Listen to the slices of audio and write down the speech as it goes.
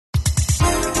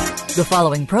The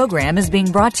following program is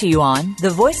being brought to you on the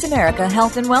Voice America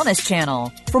Health and Wellness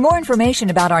Channel. For more information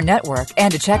about our network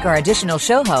and to check our additional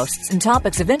show hosts and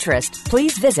topics of interest,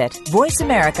 please visit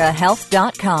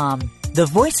voiceamericahealth.com. The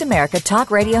Voice America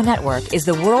Talk Radio Network is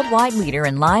the worldwide leader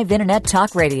in live Internet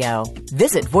talk radio.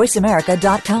 Visit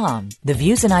voiceamerica.com. The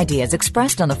views and ideas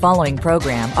expressed on the following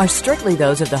program are strictly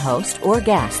those of the host or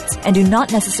guests and do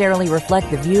not necessarily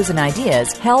reflect the views and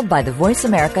ideas held by the Voice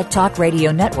America Talk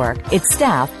Radio Network, its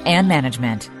staff, and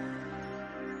management.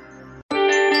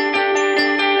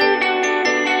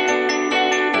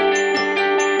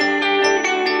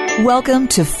 Welcome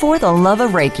to For the Love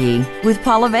of Reiki with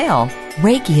Paula Vale.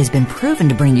 Reiki has been proven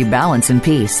to bring you balance and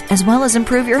peace, as well as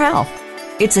improve your health.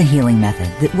 It's a healing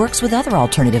method that works with other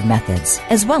alternative methods,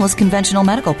 as well as conventional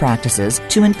medical practices,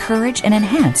 to encourage and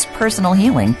enhance personal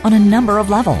healing on a number of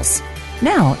levels.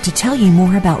 Now, to tell you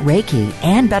more about Reiki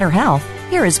and better health,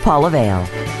 here is Paula Vale.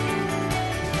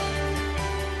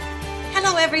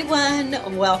 Hello,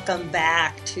 everyone. Welcome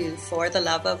back to For the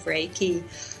Love of Reiki.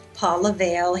 Paula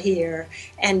Vale here,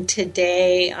 and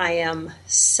today I am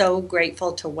so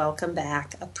grateful to welcome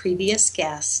back a previous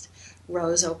guest,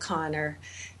 Rose O'Connor.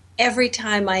 Every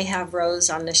time I have Rose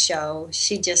on the show,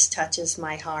 she just touches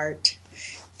my heart.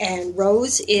 And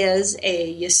Rose is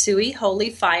a Yasui Holy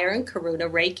Fire and Karuna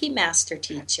Reiki Master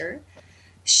Teacher.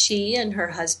 She and her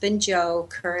husband Joe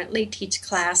currently teach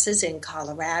classes in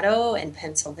Colorado and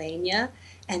Pennsylvania,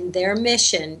 and their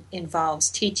mission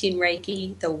involves teaching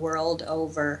Reiki the world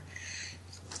over.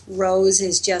 Rose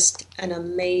is just an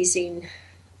amazing,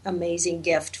 amazing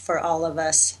gift for all of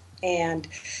us. And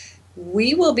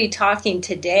we will be talking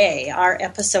today. Our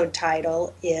episode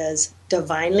title is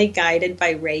Divinely Guided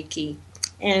by Reiki.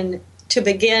 And to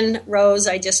begin, Rose,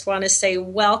 I just want to say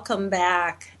welcome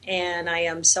back. And I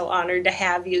am so honored to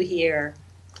have you here.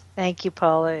 Thank you,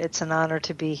 Paula. It's an honor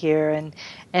to be here, and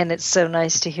it's so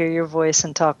nice to hear your voice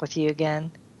and talk with you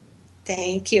again.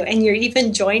 Thank you. And you're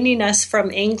even joining us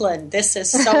from England. This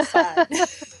is so fun.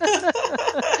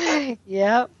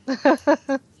 Yep.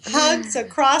 Hugs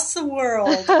across the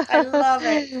world. I love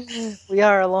it. We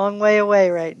are a long way away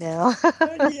right now.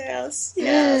 Yes,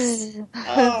 yes.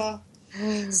 Oh.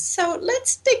 So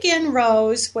let's begin,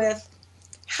 Rose, with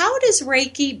how does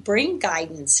Reiki bring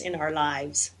guidance in our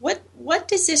lives? What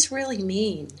does this really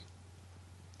mean?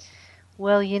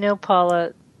 Well, you know,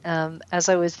 Paula, as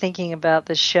I was thinking about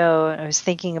the show, I was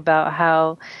thinking about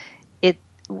how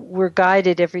we're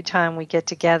guided every time we get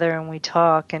together and we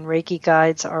talk, and Reiki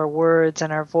guides our words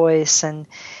and our voice, and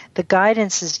the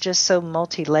guidance is just so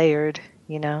multi-layered,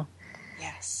 you know.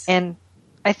 Yes. And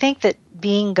I think that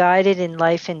being guided in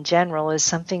life in general is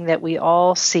something that we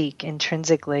all seek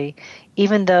intrinsically,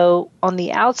 even though on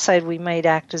the outside we might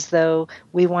act as though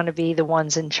we want to be the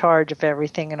ones in charge of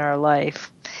everything in our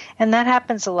life. And that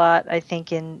happens a lot, I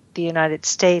think, in the United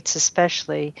States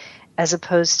especially, as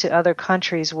opposed to other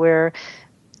countries where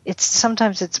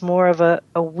sometimes it's more of a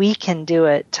we can do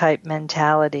it type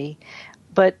mentality.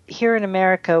 But here in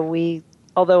America,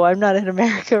 although I'm not in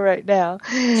America right now,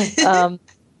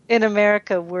 in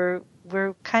America, we're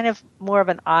kind of more of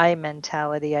an I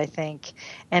mentality, I think,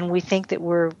 and we think that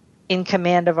we're in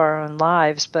command of our own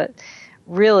lives, but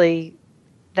really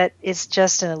that is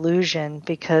just an illusion,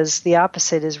 because the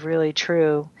opposite is really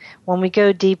true. When we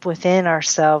go deep within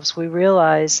ourselves, we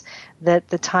realize that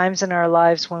the times in our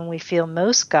lives when we feel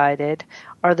most guided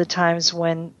are the times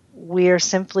when we are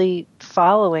simply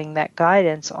following that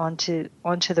guidance onto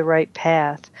the right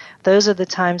path. Those are the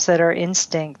times that our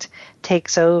instinct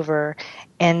takes over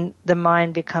and the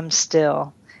mind becomes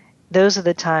still. Those are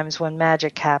the times when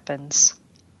magic happens.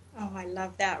 Oh, I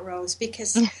love that, Rose,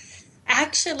 because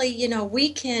actually, you know, we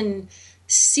can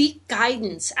seek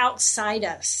guidance outside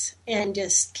us and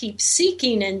just keep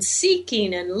seeking and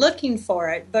looking for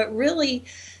it, but really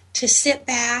to sit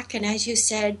back and, as you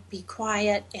said, be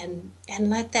quiet and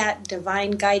let that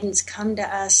divine guidance come to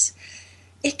us,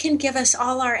 it can give us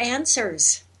all our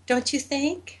answers, don't you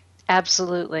think?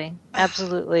 Absolutely.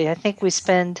 Absolutely. I think we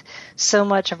spend so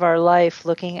much of our life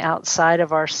looking outside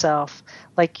of ourselves,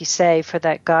 like you say, for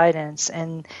that guidance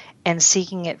and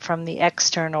seeking it from the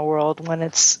external world when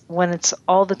it's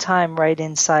all the time right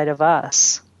inside of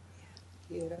us.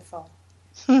 Beautiful.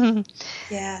 Yes.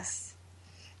 Yes.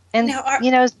 And, now,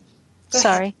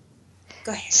 sorry.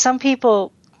 Go ahead. Some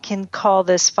people can call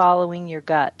this following your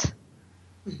gut.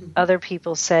 Mm-hmm. Other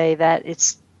people say that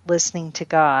it's listening to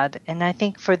God. And I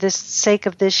think for the sake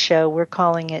of this show, we're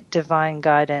calling it divine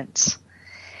guidance.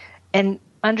 And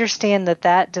understand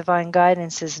that divine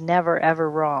guidance is never, ever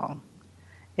wrong.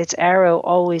 Its arrow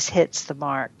always hits the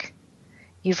mark.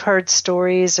 You've heard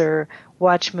stories or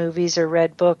watched movies or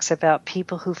read books about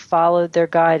people who followed their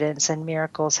guidance and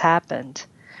miracles happened.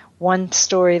 One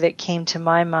story that came to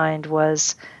my mind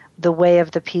was The Way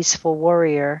of the Peaceful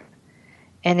Warrior.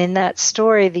 And in that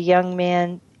story, the young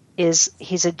man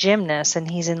he's a gymnast, and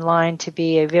he's in line to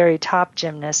be a very top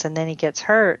gymnast, and then he gets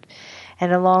hurt.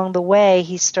 And along the way,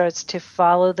 he starts to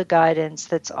follow the guidance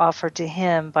that's offered to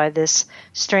him by this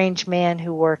strange man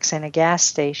who works in a gas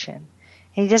station.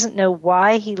 And he doesn't know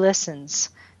why he listens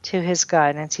to his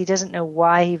guidance. He doesn't know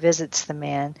why he visits the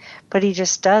man, but he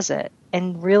just does it.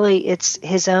 And really, it's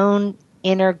his own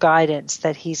inner guidance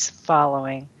that he's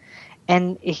following.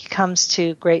 And he comes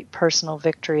to great personal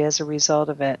victory as a result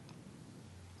of it.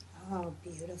 Oh,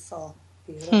 beautiful,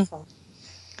 beautiful.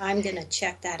 I'm going to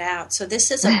check that out. So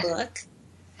this is a book?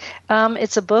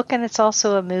 It's a book, and it's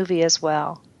also a movie as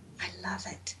well. I love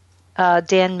it.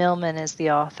 Dan Millman is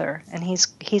the author, and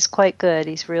he's quite good.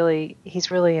 He's really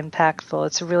impactful.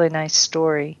 It's a really nice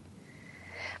story.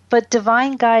 But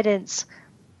divine guidance,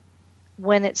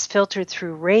 when it's filtered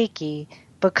through Reiki,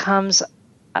 becomes,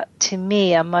 to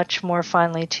me, a much more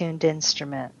finely tuned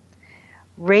instrument.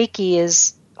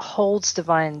 Reiki holds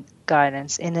divine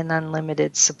guidance in an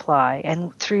unlimited supply,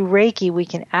 and through Reiki we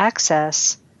can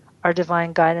access our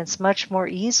divine guidance much more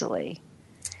easily.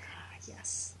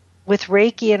 Yes. With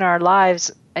Reiki in our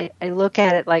lives, I look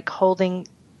at it like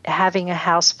having a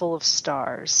house full of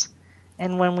stars.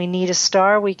 And when we need a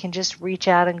star, we can just reach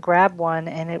out and grab one,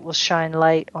 and it will shine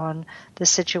light on the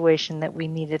situation that we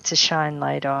need it to shine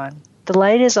light on. The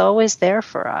light is always there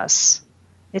for us.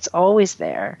 It's always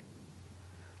there.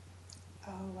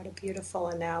 Oh, what a beautiful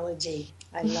analogy.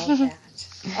 I love that.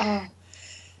 Oh.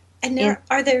 And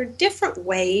are there different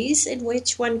ways in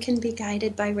which one can be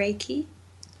guided by Reiki?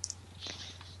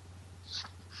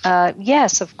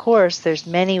 Yes, of course. There's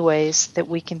many ways that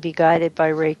we can be guided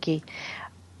by Reiki.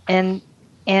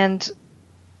 And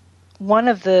one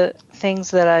of the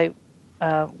things that I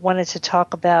wanted to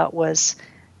talk about was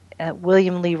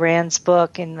William Lee Rand's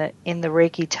book in the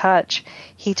Reiki Touch.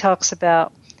 He talks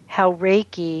about how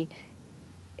Reiki,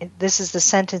 this is the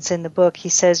sentence in the book, he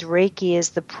says, Reiki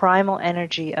is the primal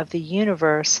energy of the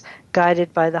universe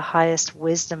guided by the highest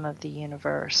wisdom of the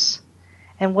universe.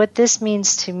 And what this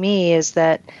means to me is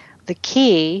that the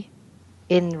key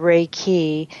in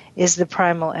Reiki is the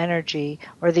primal energy,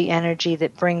 or the energy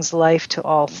that brings life to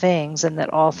all things and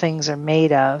that all things are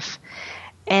made of.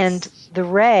 And the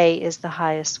Rei is the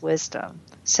highest wisdom.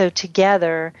 So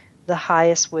together, the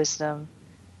highest wisdom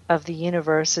of the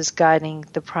universe is guiding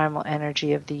the primal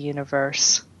energy of the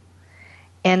universe.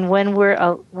 And when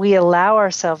we allow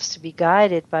ourselves to be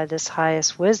guided by this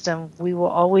highest wisdom, we will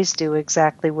always do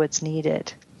exactly what's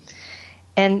needed.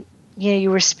 And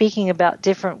you were speaking about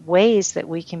different ways that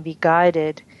we can be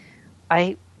guided.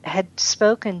 I had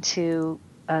spoken to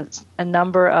a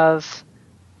number of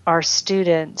our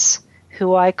students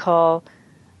who I call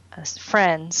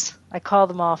friends. I call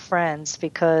them all friends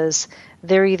because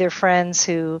they're either friends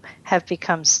who have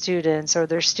become students or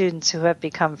they're students who have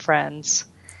become friends.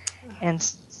 And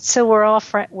so we're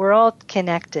all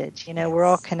connected. We're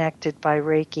all connected by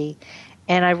Reiki.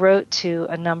 And I wrote to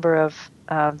a number of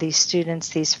these students,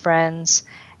 these friends,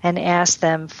 and asked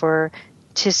them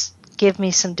to give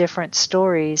me some different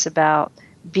stories about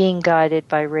being guided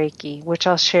by Reiki, which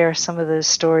I'll share some of those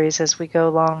stories as we go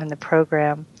along in the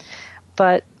program.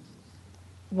 But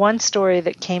one story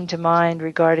that came to mind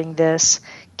regarding this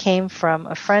came from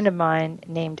a friend of mine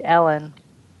named Ellen,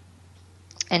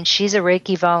 and she's a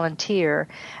Reiki volunteer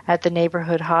at the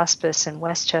neighborhood hospice in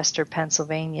Westchester,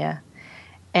 Pennsylvania.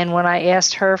 And when I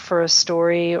asked her for a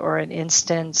story or an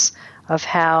instance of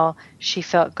how she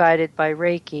felt guided by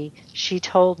Reiki, she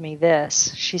told me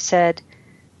this. She said,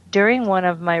 during one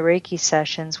of my Reiki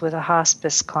sessions with a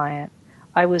hospice client,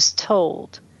 I was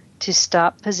told to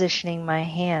stop positioning my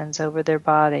hands over their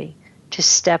body, to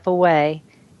step away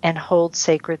and hold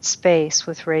sacred space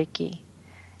with Reiki.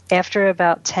 After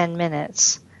about 10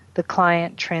 minutes, the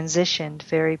client transitioned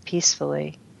very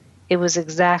peacefully. It was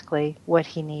exactly what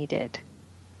he needed.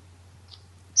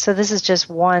 So this is just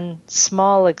one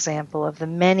small example of the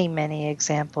many, many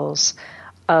examples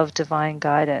of divine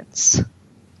guidance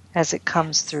as it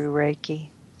comes through Reiki.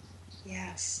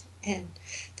 Yes, and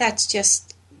that's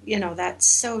just, that's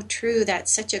so true. That's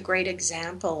such a great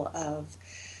example of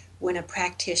when a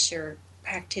practitioner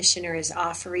is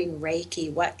offering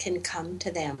Reiki, what can come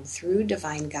to them through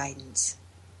divine guidance.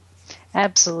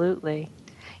 Absolutely.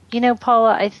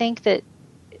 Paula, I think that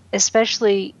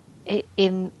especially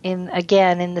in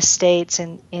the States,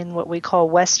 in what we call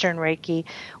Western Reiki,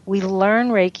 we learn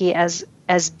Reiki as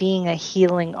as being a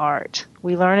healing art.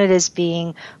 We learn it as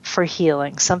being for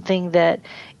healing, something that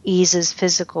eases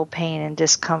physical pain and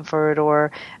discomfort,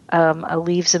 or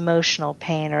alleviates emotional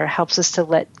pain, or helps us to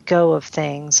let go of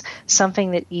things,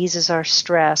 something that eases our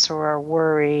stress or our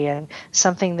worry, and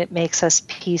something that makes us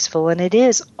peaceful. And it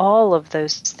is all of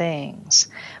those things.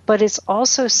 But it's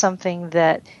also something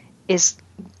that is,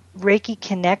 Reiki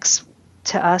connects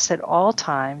to us at all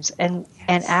times and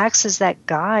acts as that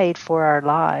guide for our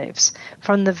lives.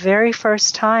 From the very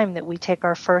first time that we take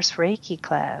our first Reiki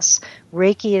class,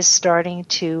 Reiki is starting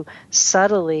to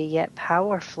subtly yet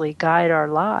powerfully guide our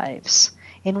lives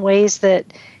in ways that,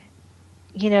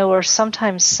 are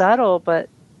sometimes subtle, but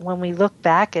when we look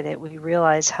back at it, we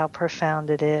realize how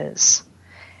profound it is.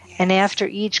 And after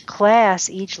each class,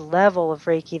 each level of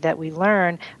Reiki that we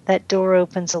learn, that door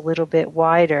opens a little bit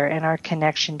wider and our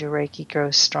connection to Reiki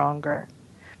grows stronger.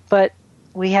 But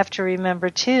we have to remember,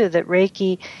 too, that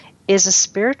Reiki is a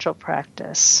spiritual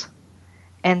practice.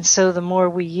 And so the more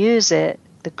we use it,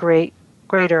 the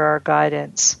greater our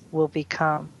guidance will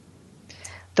become.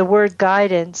 The word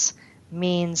guidance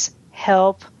means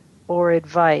help or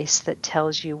advice that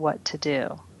tells you what to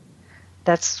do.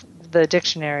 That's the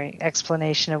dictionary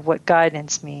explanation of what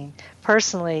guidance means.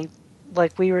 Personally,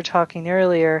 like we were talking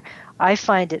earlier, I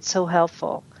find it so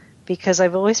helpful because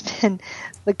I've always been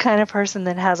the kind of person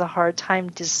that has a hard time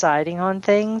deciding on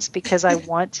things because I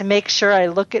want to make sure I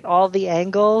look at all the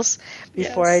angles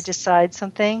before I decide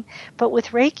something. But with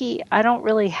Reiki, I don't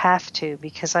really have to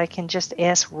because I can just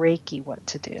ask Reiki what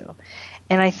to do.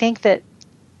 And I think that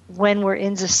when we're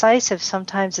indecisive,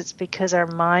 sometimes it's because our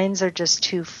minds are just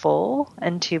too full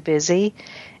and too busy.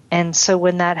 And so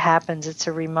when that happens, it's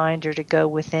a reminder to go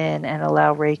within and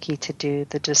allow Reiki to do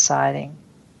the deciding.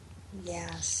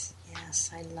 Yes,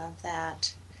 I love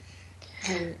that.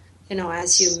 And,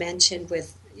 as you mentioned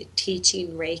with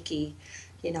teaching Reiki,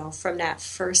 from that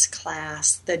first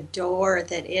class, the door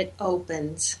that it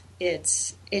opens,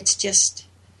 it's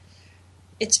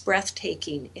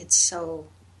breathtaking. It's so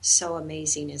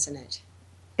amazing, isn't it?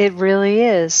 It really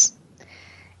is.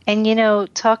 And,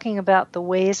 talking about the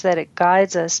ways that it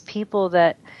guides us, people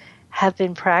that have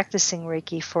been practicing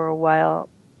Reiki for a while,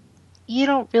 you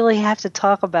don't really have to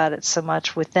talk about it so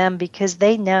much with them because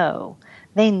they know.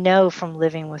 They know from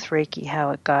living with Reiki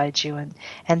how it guides you,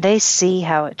 and they see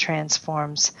how it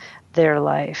transforms their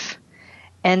life.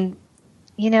 And,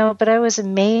 but I was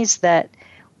amazed that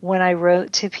when I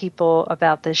wrote to people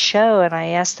about this show and I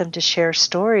asked them to share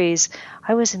stories,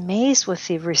 I was amazed with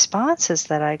the responses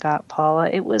that I got, Paula.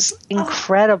 It was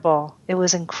incredible. It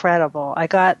was incredible. I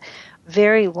got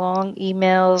very long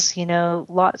emails,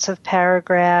 lots of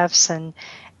paragraphs and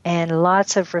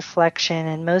lots of reflection.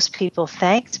 And most people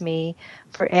thanked me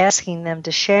for asking them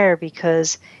to share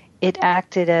because it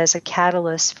acted as a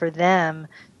catalyst for them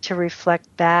to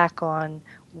reflect back on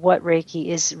what Reiki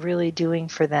is really doing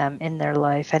for them in their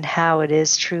life and how it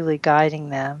is truly guiding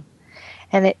them.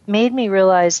 And it made me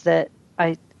realize that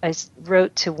I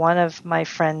wrote to one of my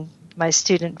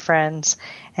student friends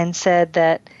and said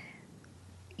that,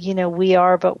 we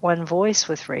are but one voice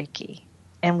with Reiki,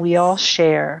 and we all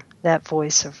share that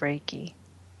voice of Reiki.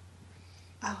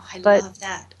 Oh, I love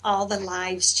that. All the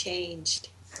lives changed.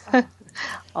 Oh.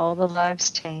 All the lives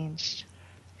changed.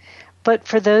 But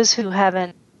for those who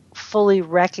haven't fully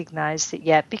recognized it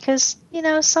yet, because,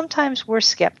 sometimes we're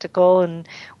skeptical and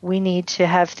we need to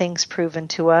have things proven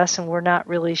to us and we're not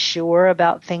really sure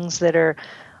about things that are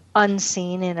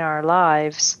unseen in our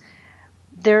lives,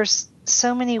 there's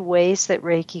so many ways that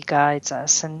Reiki guides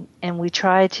us, and we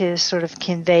try to sort of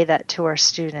convey that to our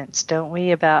students, don't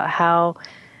we, about how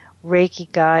Reiki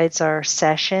guides our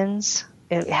sessions,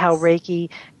 how Reiki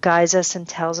guides us and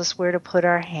tells us where to put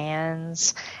our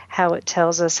hands, how it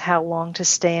tells us how long to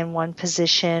stay in one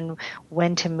position,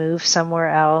 when to move somewhere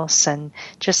else. And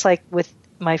just like with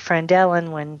my friend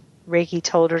Ellen, when Reiki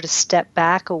told her to step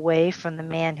back away from the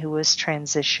man who was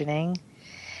transitioning.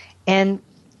 And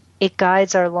it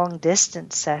guides our long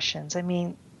distance sessions. I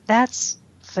mean, that's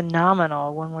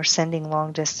phenomenal when we're sending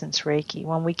long distance Reiki,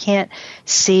 when we can't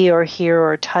see or hear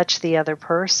or touch the other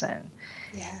person.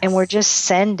 Yes. And we're just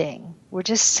sending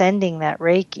that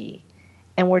Reiki,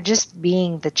 and we're just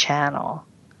being the channel.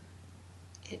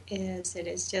 It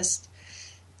is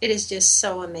just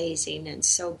so amazing and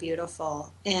so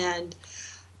beautiful. And,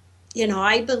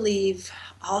 I believe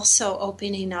also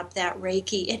opening up that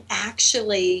Reiki, it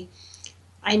actually,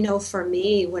 I know for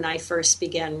me, when I first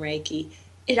began Reiki,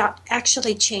 it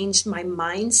actually changed my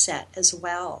mindset as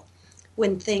well.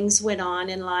 When things went on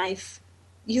in life,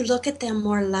 you look at them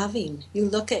more loving. You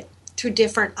look at through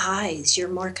different eyes. You're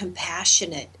more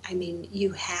compassionate. I mean,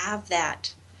 you have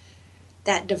that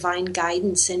that divine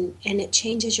guidance, and it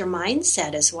changes your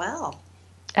mindset as well.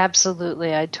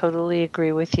 Absolutely. I totally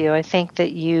agree with you. I think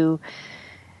that you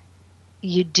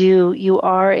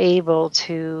are able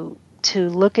to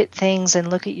look at things and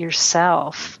look at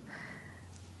yourself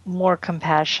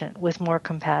with more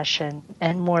compassion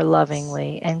and more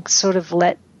lovingly, and sort of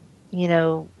let,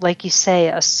 like you say,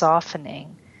 a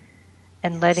softening,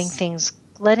 and letting things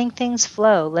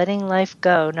flow, letting life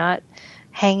go, not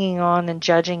hanging on and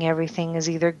judging everything as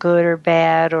either good or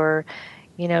bad or,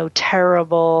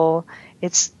 terrible.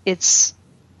 It's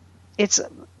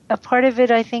a part of it,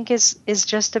 I think, is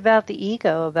just about the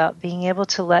ego, about being able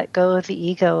to let go of the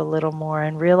ego a little more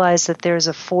and realize that there's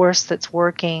a force that's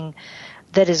working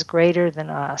that is greater than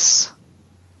us.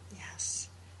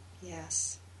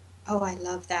 Yes. Oh, I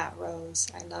love that, Rose.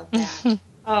 I love that.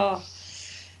 Oh,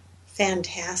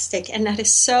 fantastic. And that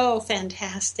is so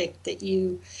fantastic that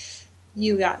you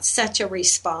got such a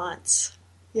response,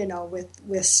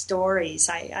 with stories.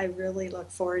 I really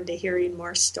look forward to hearing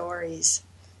more stories.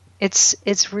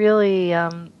 It's really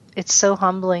it's so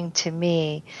humbling to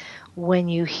me when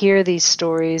you hear these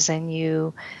stories and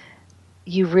you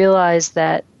realize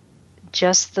that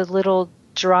just the little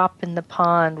drop in the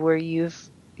pond where you've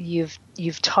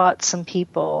taught some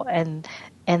people, and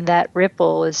that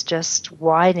ripple is just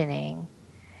widening.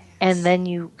 Yes. And then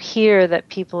you hear that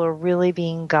people are really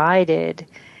being guided.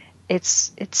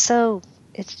 It's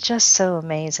just so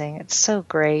amazing. It's so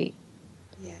great.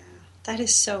 Yeah, that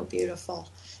is so beautiful.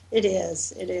 It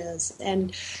is.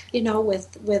 And,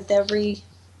 with every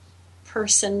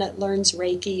person that learns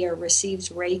Reiki or receives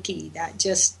Reiki, that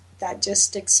just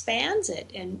expands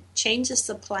it and changes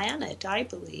the planet, I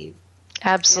believe.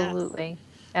 Absolutely.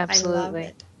 Yeah. Absolutely. I love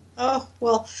it. Oh,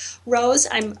 well, Rose,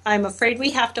 I'm afraid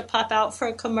we have to pop out for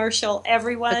a commercial.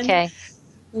 Everyone, okay.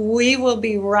 We will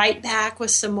be right back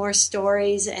with some more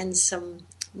stories and some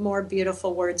more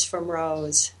beautiful words from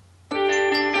Rose.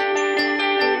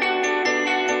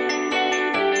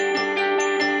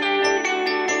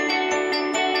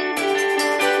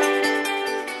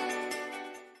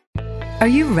 Are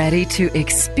you ready to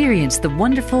experience the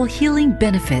wonderful healing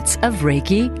benefits of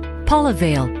Reiki? Paula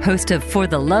Vale, host of For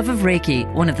the Love of Reiki,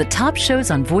 one of the top shows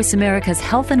on Voice America's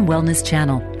Health and Wellness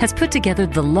channel, has put together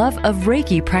the Love of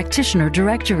Reiki Practitioner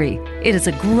Directory. It is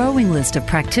a growing list of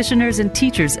practitioners and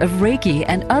teachers of Reiki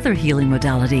and other healing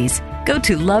modalities. Go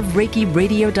to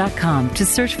lovereikiradio.com to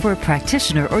search for a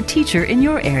practitioner or teacher in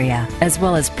your area, as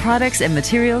well as products and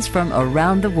materials from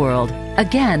around the world.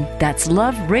 Again, that's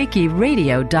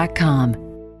lovereikiradio.com.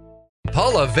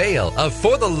 Paula Vale of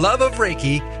For the Love of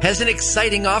Reiki has an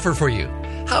exciting offer for you.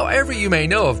 However you may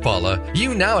know of Paula,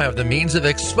 you now have the means of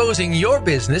exposing your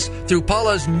business through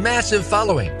Paula's massive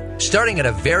following. Starting at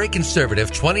a very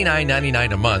conservative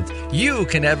 $29.99 a month, you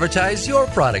can advertise your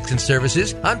products and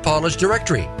services on Paula's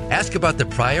directory. Ask about the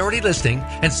priority listing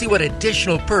and see what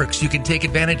additional perks you can take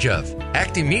advantage of.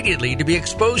 Act immediately to be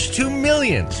exposed to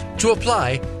millions. To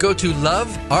apply, go to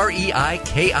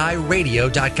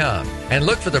lovereikiradio.com and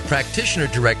look for the practitioner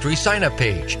directory sign-up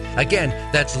page. Again,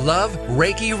 that's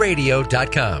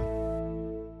lovereikiradio.com.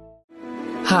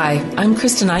 Hi, I'm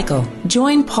Kristen Eichel.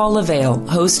 Join Paula Vale,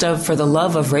 host of For the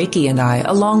Love of Reiki and I,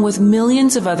 along with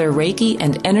millions of other Reiki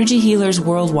and energy healers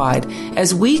worldwide,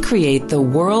 as we create the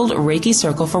World Reiki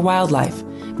Circle for Wildlife.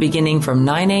 Beginning from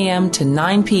 9 a.m. to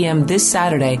 9 p.m. this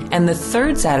Saturday and the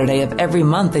third Saturday of every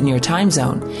month in your time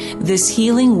zone, this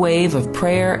healing wave of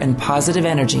prayer and positive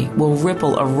energy will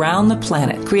ripple around the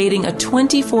planet, creating a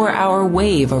 24-hour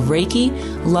wave of Reiki,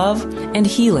 love, and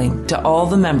healing to all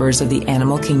the members of the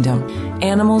animal kingdom.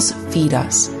 Animals feed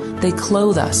us, they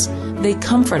clothe us, they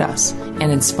comfort us,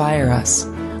 and inspire us.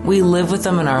 We live with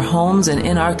them in our homes and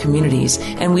in our communities,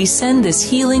 and we send this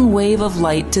healing wave of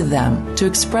light to them to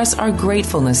express our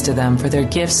gratefulness to them for their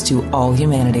gifts to all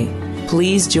humanity.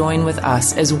 Please join with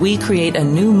us as we create a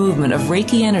new movement of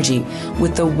Reiki energy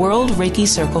with the World Reiki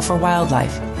Circle for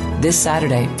Wildlife. This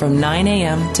Saturday from 9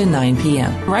 a.m. to 9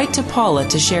 p.m. Write to Paula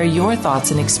to share your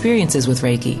thoughts and experiences with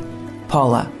Reiki.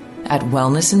 Paula at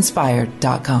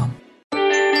wellnessinspired.com.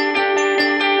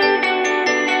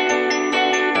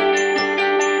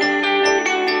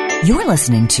 You're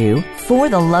listening to For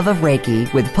the Love of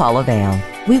Reiki with Paula Vale.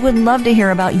 We would love to hear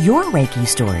about your Reiki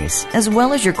stories, as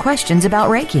well as your questions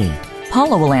about Reiki.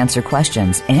 Paula will answer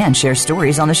questions and share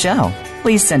stories on the show.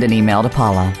 Please send an email to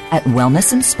Paula at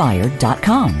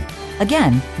wellnessinspired.com.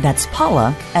 Again, that's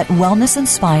Paula at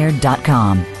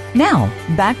wellnessinspired.com. Now,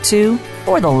 back to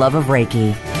For the Love of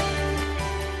Reiki.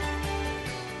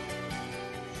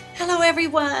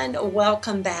 everyone.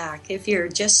 Welcome back. If you're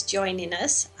just joining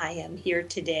us, I am here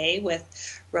today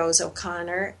with Rose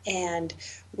O'Connor, and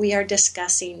we are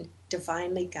discussing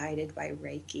Divinely Guided by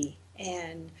Reiki.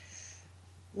 And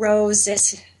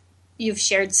Rose, you've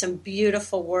shared some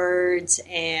beautiful words,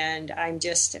 and I'm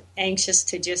just anxious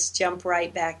to just jump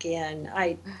right back in.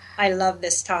 I love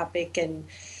this topic, and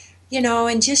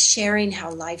and just sharing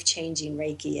how life-changing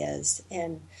Reiki is.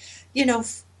 And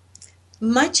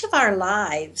much of our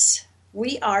lives,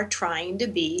 we are trying to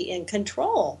be in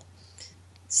control.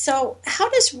 So how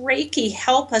does Reiki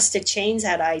help us to change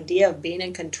that idea of being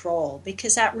in control?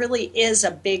 Because that really is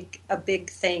a big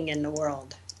thing in the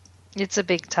world. It's a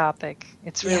big topic.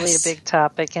 It's really Yes. a big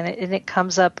topic, and it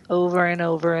comes up over and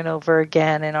over and over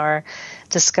again in our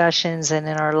discussions and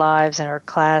in our lives and our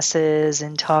classes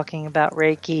and talking about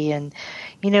Reiki. And,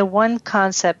 one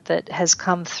concept that has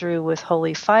come through with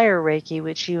Holy Fire Reiki,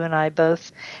 which you and I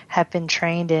both have been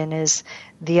trained in, is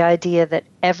the idea that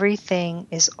everything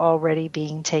is already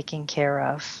being taken care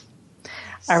of.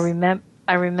 I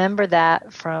remember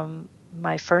that from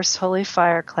my first Holy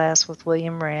Fire class with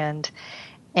William Rand.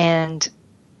 And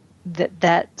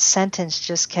that sentence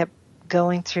just kept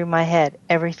going through my head.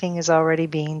 Everything is already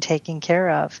being taken care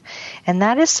of. And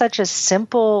that is such a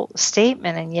simple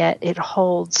statement, and yet it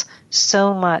holds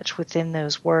so much within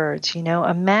those words.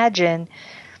 Imagine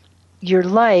your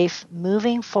life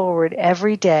moving forward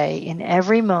every day, in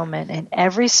every moment, in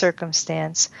every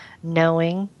circumstance,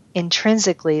 knowing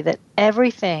intrinsically that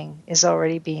everything is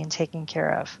already being taken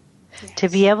care of. Yes. To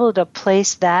be able to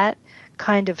place that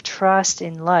kind of trust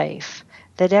in life,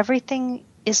 that everything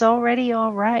is already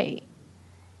all right.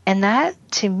 And that,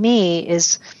 to me,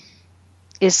 is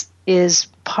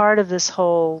part of this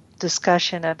whole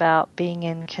discussion about being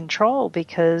in control,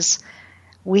 because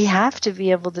we have to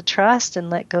be able to trust and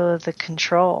let go of the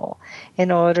control in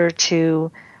order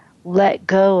to let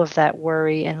go of that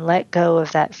worry and let go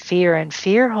of that fear. And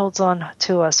fear holds on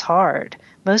to us hard.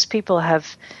 Most people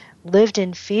have lived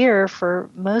in fear for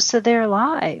most of their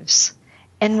lives.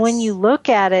 And when you look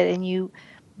at it and you,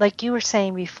 like you were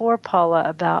saying before, Paula,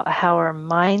 about how our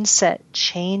mindset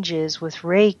changes with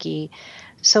Reiki.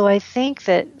 So I think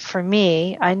that for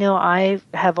me, I know I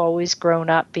have always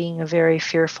grown up being a very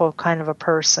fearful kind of a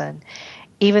person,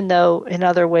 even though in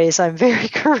other ways I'm very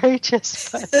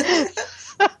courageous.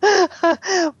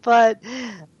 But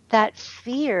that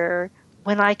fear,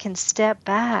 when I can step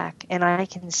back and I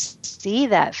can see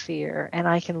that fear and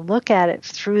I can look at it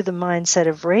through the mindset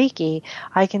of Reiki,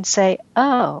 I can say,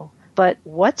 oh, but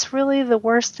what's really the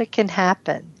worst that can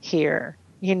happen here?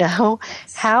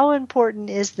 How important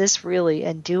is this really?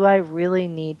 And do I really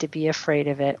need to be afraid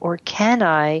of it? Or can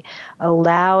I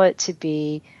allow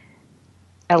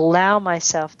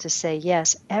myself to say,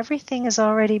 yes, everything is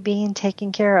already being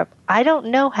taken care of. I don't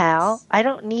know how. I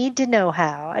don't need to know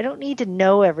how. I don't need to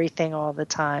know everything all the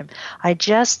time. I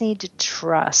just need to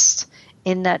trust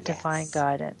in that divine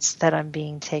guidance that I'm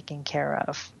being taken care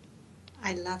of.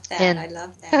 I love that. I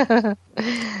love that.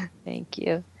 Thank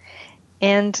you.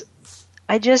 And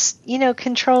I just,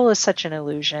 control is such an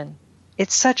illusion.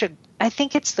 I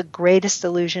think it's the greatest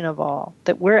illusion of all,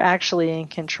 that we're actually in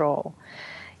control.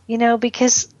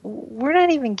 Because we're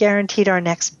not even guaranteed our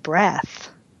next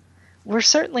breath. We're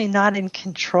certainly not in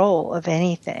control of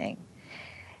anything.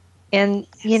 And,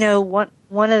 one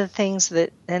of the things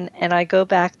that, and I go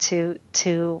back to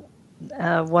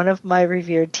one of my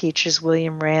revered teachers,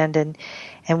 William Rand, and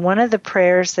one of the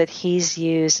prayers that he's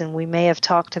used, and we may have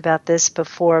talked about this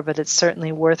before, but it's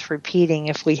certainly worth repeating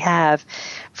if we have.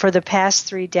 For the past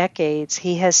 3 decades,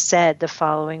 he has said the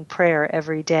following prayer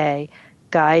every day: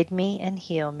 guide me and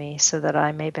heal me so that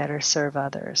I may better serve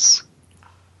others.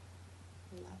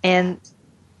 And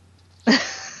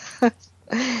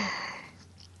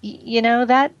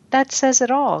that says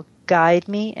it all. Guide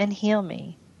me and heal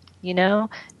me.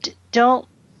 Don't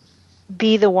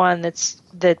be the one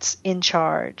that's in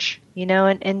charge.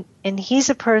 And he's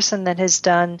a person that has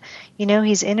done,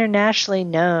 he's internationally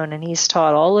known, and he's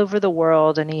taught all over the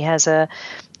world, and he has a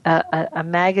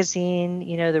magazine,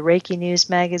 the Reiki News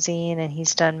magazine, and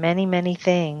he's done many, many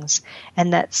things.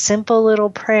 And that simple little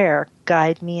prayer,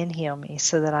 guide me and heal me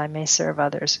so that I may serve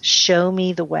others. Show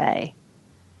me the way,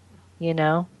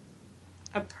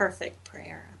 A perfect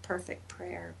prayer.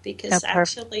 Because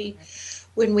actually,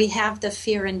 when we have the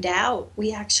fear and doubt,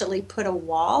 we actually put a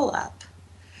wall up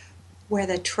where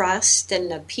the trust and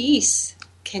the peace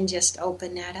can just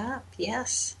open that up.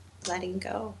 Yes, letting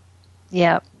go.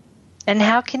 Yeah. And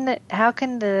how can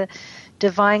the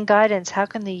divine guidance, how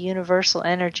can the universal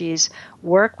energies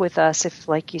work with us if,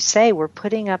 like you say, we're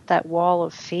putting up that wall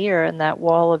of fear and that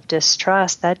wall of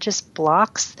distrust? That just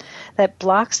blocks that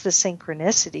blocks the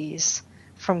synchronicities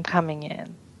from coming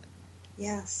in.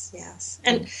 Yes, yes.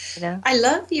 And you know? I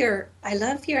love your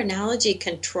analogy,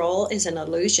 control is an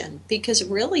illusion, because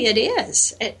really it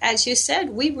is. As you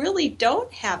said, we really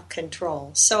don't have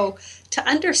control. So to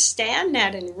understand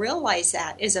that and realize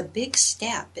that is a big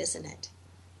step, isn't it?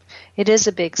 It is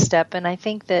a big step, and I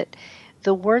think that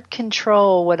the word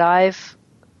control, what I've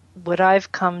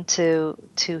come to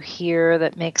hear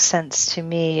that makes sense to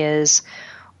me is,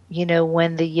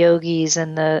 when the yogis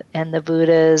and the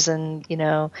Buddhas and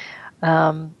the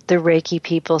Reiki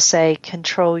people say,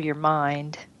 control your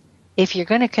mind. If you're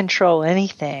going to control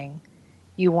anything,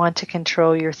 you want to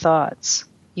control your thoughts.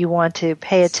 You want to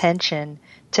pay attention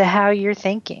to how you're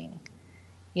thinking,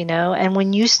 and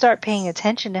when you start paying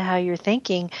attention to how you're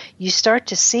thinking, you start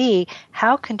to see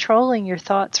how controlling your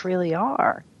thoughts really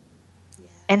are. Yes.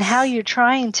 And how you're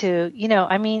trying to,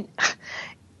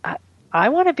 I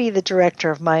want to be the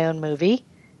director of my own movie,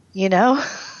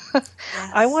 Yes.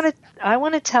 I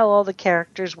want to tell all the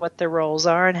characters what their roles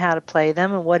are and how to play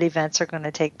them and what events are going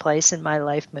to take place in my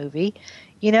life movie.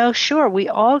 Sure, we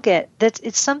all get that.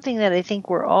 It's something that I think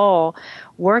we're all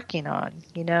working on,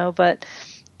 but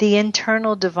the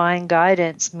internal divine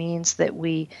guidance means that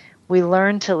we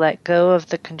learn to let go of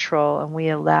the control and we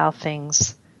allow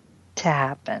things to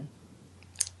happen.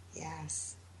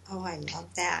 Yes. Oh, I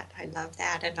love that. I love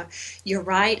that. And you're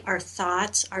right. Our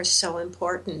thoughts are so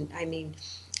important. I mean,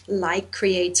 like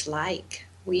creates like.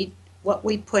 What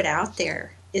we put out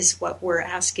there is what we're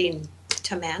asking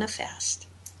to manifest.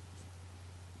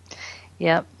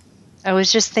 Yep. I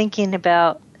was just thinking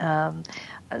about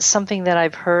something that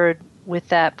I've heard with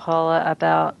that, Paula,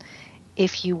 about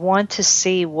if you want to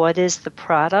see what is the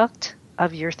product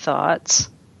of your thoughts,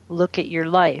 look at your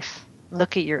life,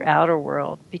 look at your outer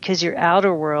world, because your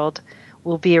outer world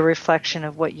will be a reflection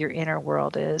of what your inner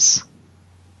world is.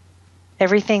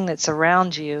 Everything that's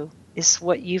around you is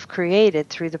what you've created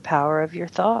through the power of your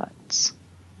thoughts.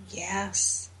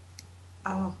 Yes.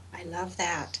 Oh, I love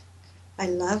that. I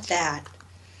love that.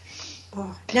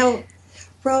 Oh. Now,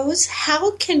 Rose,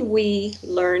 how can we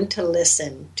learn to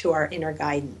listen to our inner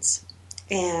guidance?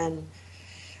 And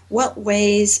what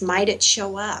ways might it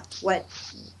show up?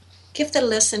 Give the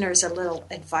listeners a little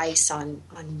advice on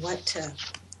what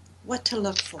to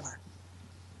look for.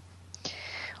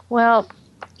 Well,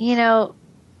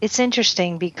 it's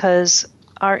interesting because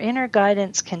our inner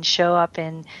guidance can show up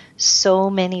in so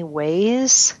many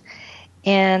ways.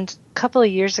 And a couple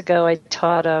of years ago, I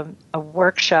taught a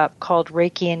workshop called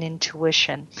Reiki and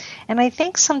Intuition. And I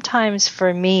think sometimes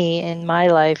for me in my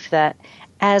life that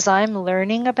as I'm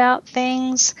learning about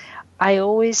things, I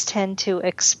always tend to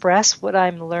express what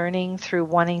I'm learning through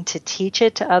wanting to teach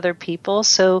it to other people.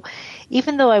 So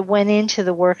even though I went into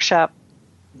the workshop,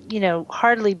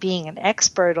 hardly being an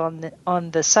expert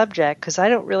on the subject, because I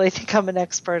don't really think I'm an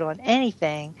expert on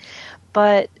anything,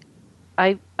 but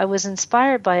I was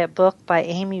inspired by a book by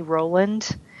Amy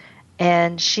Rowland,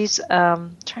 and she's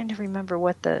trying to remember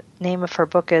what the name of her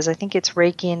book is. I think it's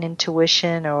Reiki and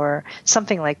Intuition or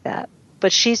something like that.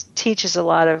 But she teaches a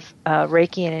lot of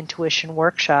Reiki and Intuition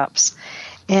workshops.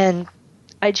 And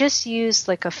I just used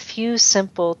like a few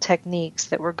simple techniques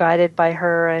that were guided by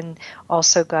her and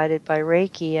also guided by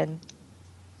Reiki. And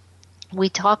we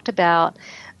talked about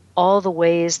all the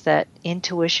ways that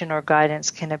intuition or guidance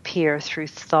can appear through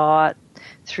thought,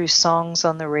 through songs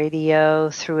on the radio,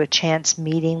 through a chance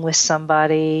meeting with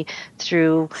somebody,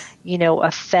 through,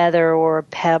 a feather or a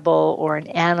pebble or an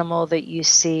animal that you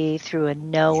see, through a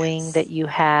knowing that you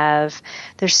have.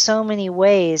 There's so many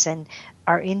ways, and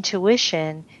our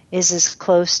intuition is as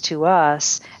close to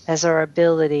us as our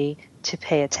ability to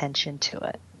pay attention to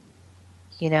it.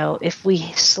 If we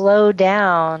slow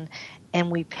down and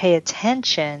we pay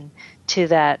attention to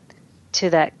that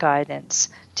guidance,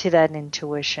 to that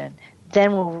intuition,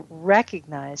 then we'll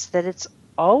recognize that it's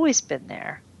always been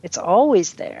there. It's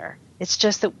always there. It's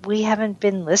just that we haven't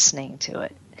been listening to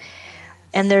it.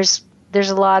 And there's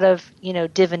a lot of,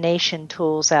 divination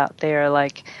tools out there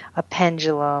like a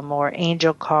pendulum or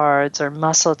angel cards or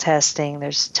muscle testing.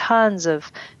 There's tons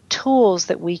of tools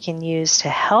that we can use to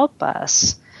help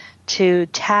us to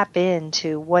tap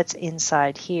into what's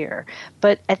inside here.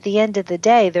 But at the end of the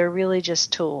day, they're really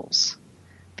just tools,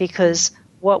 because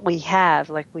what we have,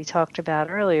 like we talked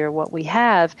about earlier, what we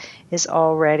have is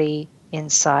already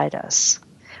inside us.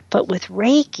 But with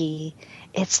Reiki,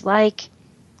 it's like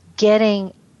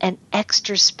getting an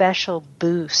extra special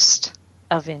boost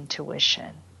of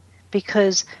intuition,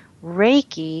 because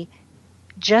Reiki,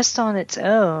 just on its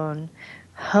own,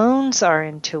 hones our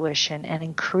intuition and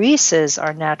increases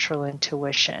our natural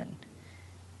intuition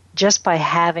just by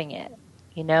having it.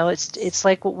 It's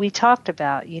like what we talked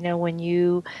about, when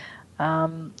you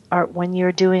when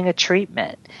you're doing a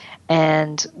treatment.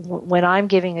 And when I'm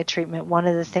giving a treatment, one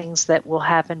of the things that will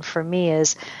happen for me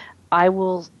is I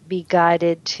will be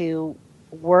guided to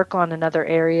work on another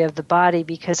area of the body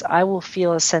because I will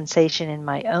feel a sensation in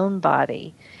my own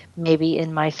body, maybe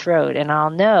in my throat, and I'll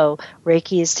know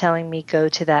Reiki is telling me go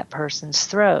to that person's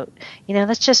throat.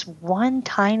 That's just one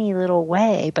tiny little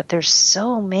way, but there's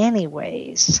so many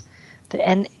ways.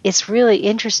 And it's really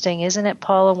interesting, isn't it,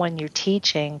 Paula, when you're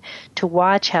teaching, to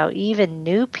watch how even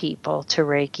new people to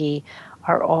Reiki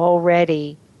are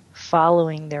already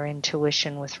following their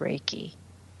intuition with Reiki.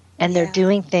 And they're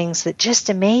doing things that just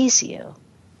amaze you.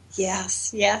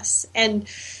 Yes, yes. And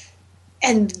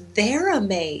they're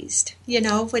amazed,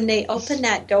 when they open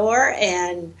that door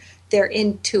and their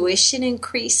intuition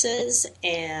increases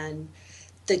and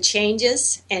the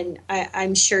changes, and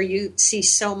I'm sure you see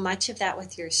so much of that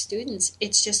with your students.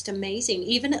 It's just amazing.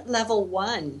 Even at level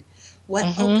 1,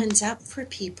 what opens up for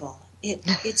people.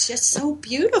 It's just so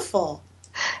beautiful.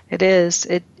 It is.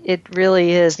 It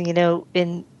really is.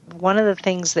 In one of the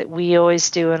things that we always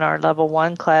do in our level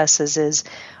 1 classes is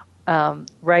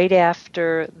right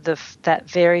after that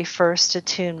very first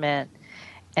attunement,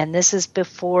 and this is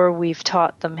before we've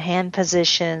taught them hand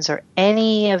positions or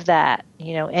any of that,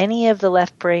 any of the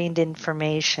left-brained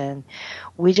information,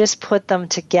 we just put them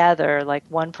together. Like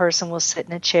one person will sit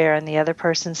in a chair and the other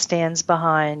person stands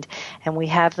behind, and we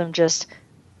have them just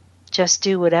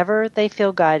do whatever they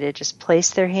feel guided. Just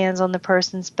place their hands on the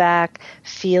person's back,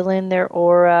 feel in their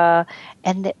aura,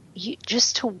 and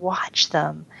just to watch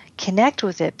them connect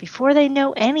with it before they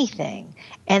know anything.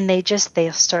 And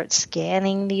they'll start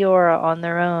scanning the aura on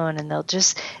their own, and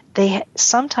they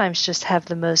sometimes just have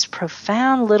the most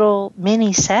profound little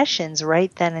mini sessions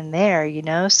right then and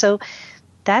there, So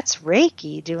that's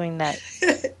Reiki doing that,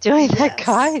 that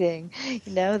guiding,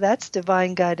 that's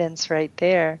divine guidance right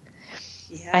there.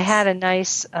 Yes. I had a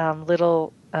nice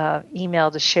little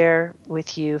email to share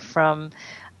with you from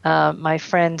my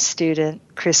friend student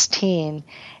Christine,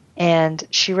 and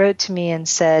she wrote to me and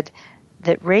said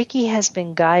that Reiki has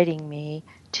been guiding me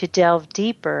to delve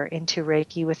deeper into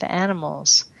Reiki with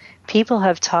animals. People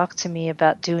have talked to me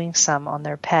about doing some on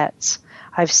their pets.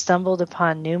 I've stumbled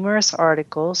upon numerous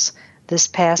articles this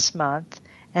past month,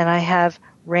 and I have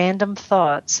random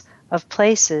thoughts of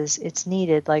places it's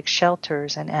needed, like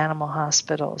shelters and animal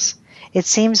hospitals. It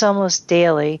seems almost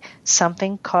daily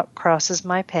something crosses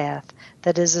my path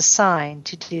that is a sign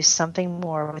to do something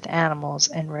more with animals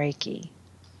and Reiki.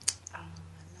 Oh,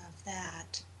 I love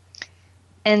that.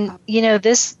 And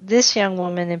this young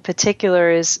woman in particular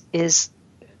is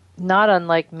not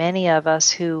unlike many of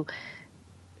us who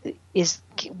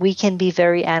we can be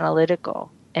very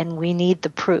analytical. And we need the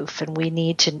proof, and we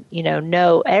need to,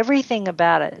 know everything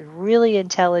about it. Really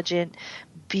intelligent,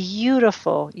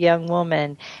 beautiful young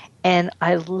woman. And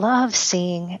I love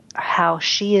seeing how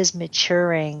she is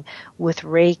maturing with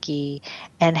Reiki,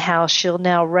 and how she'll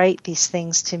now write these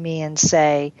things to me and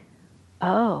say,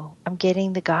 oh, I'm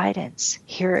getting the guidance.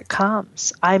 Here it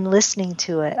comes. I'm listening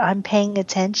to it. I'm paying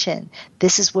attention.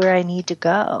 This is where I need to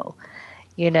go,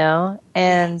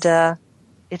 And yes.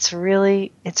 It's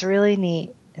really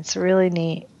neat. It's really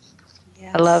neat.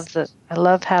 Yes. I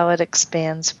love how it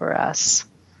expands for us.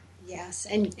 Yes,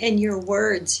 and your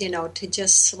words, to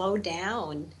just slow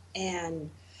down and,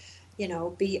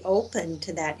 be open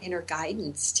to that inner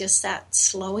guidance, just that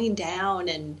slowing down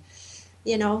and,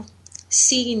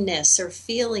 seeing this or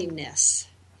feeling this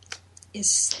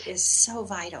is so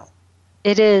vital.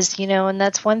 It is, and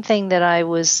that's one thing that I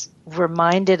was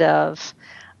reminded of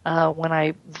when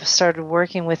I started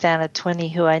working with Anna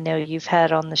Twinney, who I know you've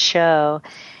had on the show,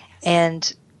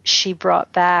 and she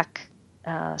brought back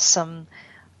some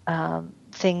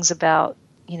things about,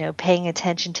 paying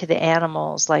attention to the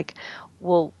animals, like,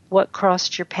 well, what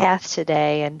crossed your path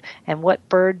today, and what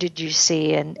bird did you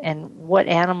see, and what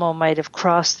animal might have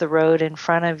crossed the road in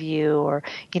front of you, or,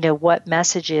 what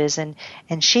messages, and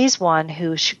she's one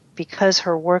who, because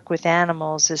her work with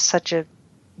animals is such a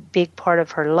big part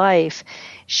of her life,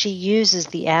 she uses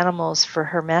the animals for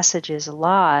her messages a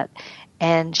lot,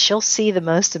 and she'll see the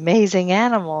most amazing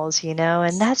animals,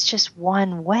 and that's just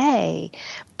one way.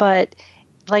 But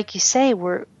like you say,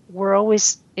 we're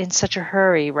always in such a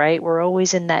hurry, right? We're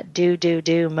always in that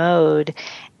do mode.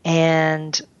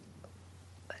 And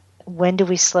when do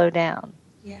we slow down?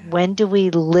 Yeah. When do we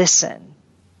listen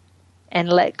and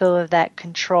let go of that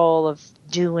control of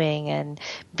doing and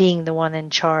being the one in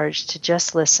charge to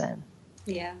just listen?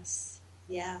 Yes.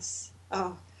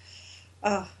 Oh,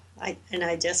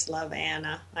 I just love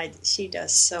Anna. She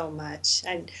does so much.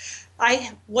 And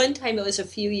one time, it was a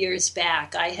few years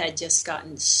back, I had just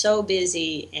gotten so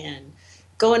busy and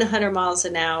going 100 miles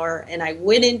an hour, and I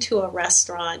went into a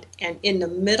restaurant, and in the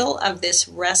middle of this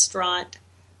restaurant,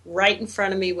 right in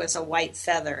front of me was a white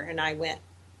feather, and I went,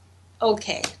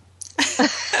 okay.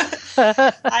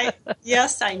 I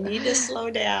need to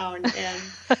slow down. And,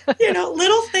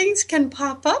 little things can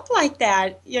pop up like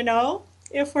that,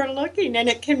 if we're looking, and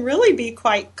it can really be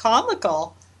quite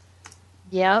comical.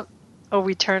 Yep. Or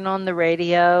we turn on the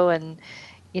radio and,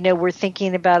 we're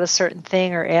thinking about a certain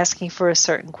thing or asking for a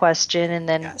certain question, and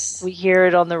then we hear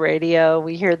it on the radio,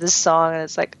 we hear this song, and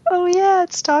it's like, oh yeah,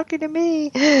 it's talking to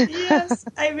me. Yes.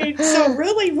 So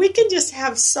really, we can just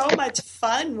have so much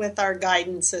fun with our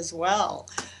guidance as well.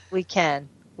 We can.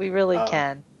 We really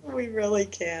can. We really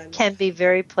can. Can be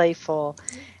very playful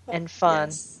and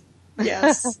fun.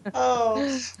 Yes.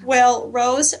 Oh, well,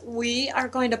 Rose, we are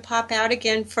going to pop out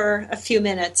again for a few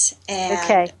minutes.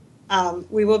 And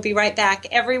we will be right back.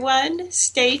 Everyone,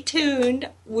 stay tuned.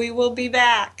 We will be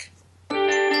back.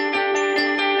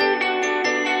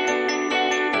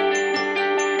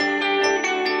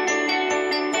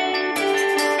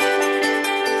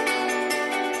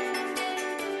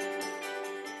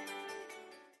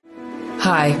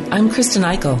 Hi, I'm Kristen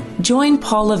Eichel. Join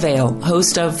Paula Vale,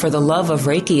 host of For the Love of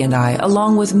Reiki and I,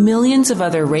 along with millions of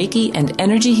other Reiki and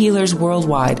energy healers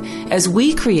worldwide, as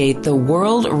we create the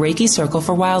World Reiki Circle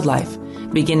for Wildlife.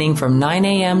 Beginning from 9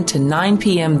 a.m. to 9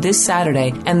 p.m. this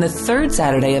Saturday and the third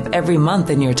Saturday of every month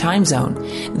in your time zone,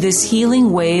 this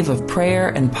healing wave of prayer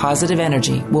and positive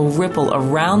energy will ripple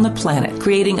around the planet,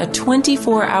 creating a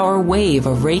 24-hour wave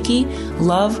of Reiki,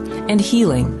 love, and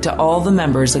healing to all the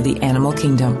members of the animal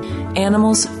kingdom.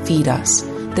 Animals feed us,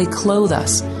 they clothe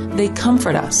us, they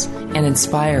comfort us, and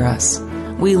inspire us.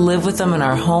 We live with them in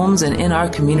our homes and in our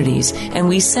communities, and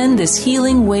we send this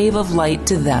healing wave of light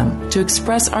to them to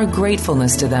express our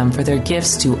gratefulness to them for their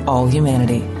gifts to all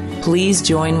humanity. Please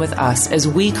join with us as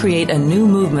we create a new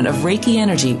movement of Reiki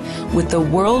energy with the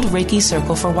World Reiki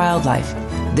Circle for Wildlife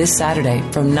this Saturday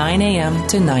from 9 a.m.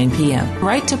 to 9 p.m.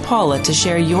 Write to Paula to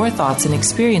share your thoughts and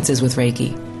experiences with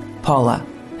Reiki. Paula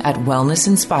at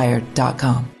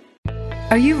wellnessinspired.com.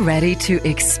 Are you ready to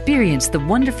experience the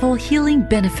wonderful healing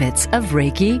benefits of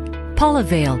Reiki? Paula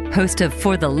Vale, host of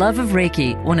For the Love of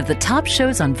Reiki, one of the top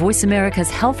shows on Voice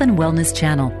America's Health and Wellness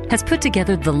channel, has put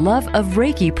together the Love of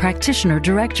Reiki Practitioner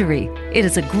Directory. It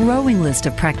is a growing list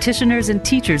of practitioners and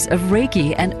teachers of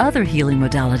Reiki and other healing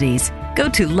modalities. Go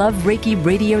to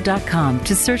lovereikiradio.com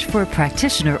to search for a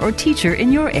practitioner or teacher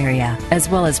in your area, as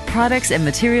well as products and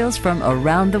materials from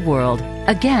around the world.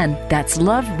 Again, that's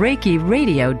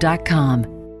lovereikiradio.com.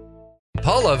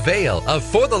 Paula Vale of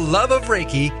For the Love of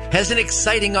Reiki has an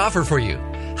exciting offer for you.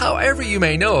 However you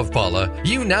may know of Paula,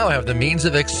 you now have the means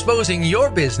of exposing your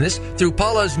business through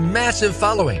Paula's massive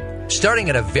following. Starting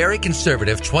at a very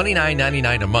conservative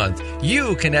 $29.99 a month,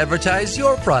 you can advertise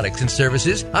your products and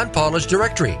services on Paula's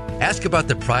directory. Ask about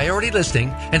the priority listing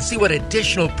and see what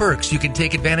additional perks you can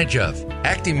take advantage of.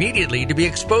 Act immediately to be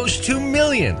exposed to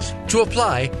millions. To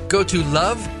apply, go to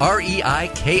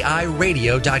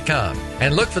lovereikiradio.com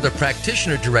and look for the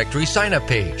practitioner directory sign-up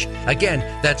page. Again,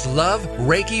 that's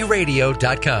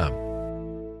lovereikiradio.com.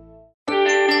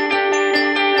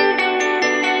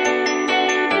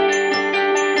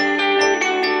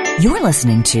 You're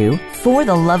listening to For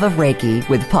the Love of Reiki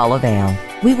with Paula Vale.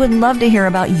 We would love to hear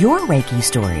about your Reiki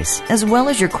stories, as well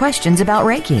as your questions about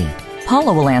Reiki.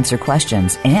 Paula will answer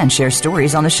questions and share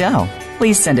stories on the show.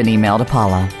 Please send an email to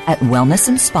Paula at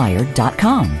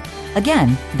wellnessinspired.com.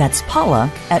 Again, that's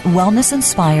Paula at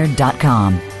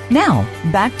wellnessinspired.com. Now,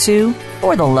 back to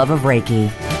For the Love of Reiki.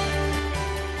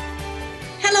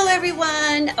 Hello,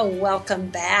 everyone. Welcome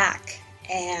back.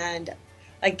 And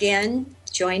again,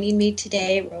 joining me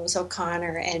today, Rose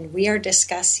O'Connor, and we are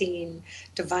discussing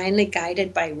Divinely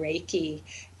Guided by Reiki.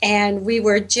 And we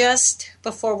were just,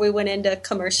 before we went into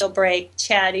commercial break,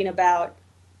 chatting about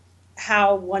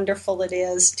how wonderful it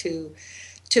is to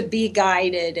be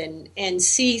guided and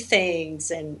see things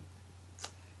and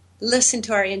listen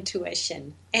to our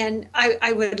intuition. And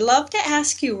I would love to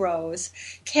ask you, Rose,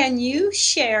 can you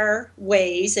share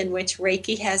ways in which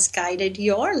Reiki has guided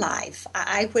your life?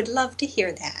 I would love to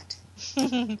hear that.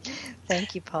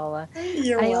 Thank you, Paula.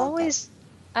 You're welcome.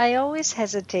 I always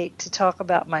hesitate to talk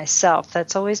about myself.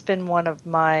 That's always been one of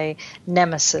my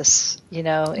nemesis,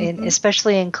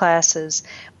 especially in classes.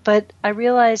 But I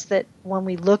realize that when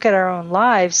we look at our own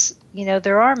lives,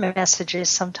 there are messages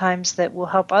sometimes that will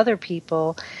help other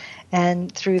people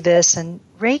and through this. And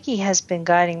Reiki has been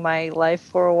guiding my life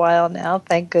for a while now,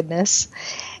 thank goodness.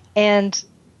 And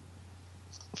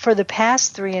for the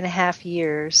past 3.5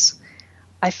 years,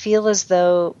 I feel as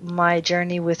though my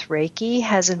journey with Reiki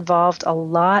has involved a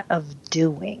lot of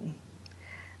doing.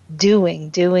 Doing.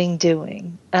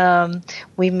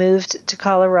 We moved to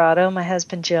Colorado, my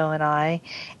husband Joe and I,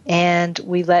 and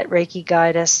we let Reiki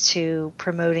guide us to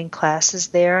promoting classes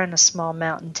there in a small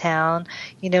mountain town,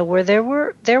 where there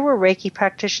were Reiki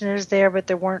practitioners there, but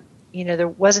there weren't, there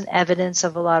wasn't evidence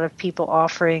of a lot of people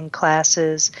offering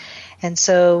classes. And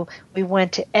so we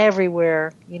went to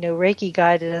everywhere. Reiki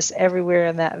guided us everywhere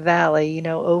in that valley,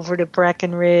 over to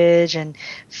Breckenridge and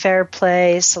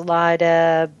Fairplay,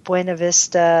 Salida, Buena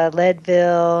Vista,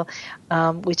 Leadville.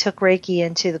 We took Reiki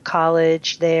into the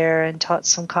college there and taught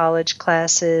some college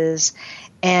classes.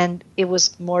 And it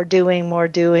was more doing,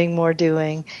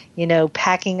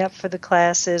 packing up for the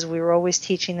classes. We were always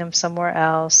teaching them somewhere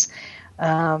else,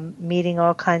 meeting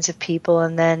all kinds of people.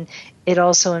 And then it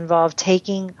also involved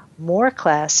taking more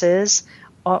classes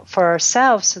for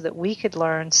ourselves so that we could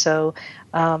learn. So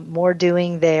more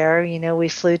doing there. We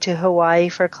flew to Hawaii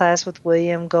for a class with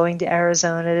William, going to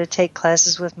Arizona to take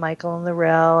classes with Michael and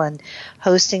Laurel, and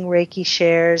hosting Reiki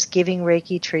shares, giving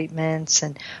Reiki treatments,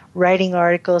 and writing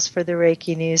articles for the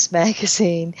Reiki News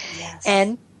magazine, Yes.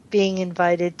 and being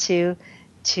invited to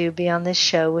be on this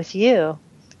show with you,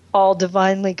 all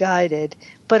divinely guided,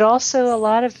 but also a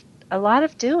lot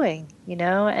of doing,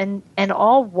 and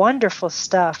all wonderful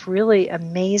stuff, really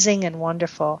amazing and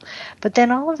wonderful. But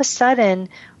then all of a sudden,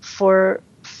 for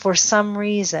some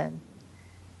reason,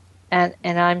 and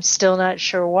I'm still not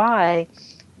sure why,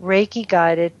 Reiki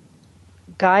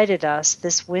guided us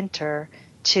this winter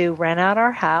to rent out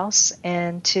our house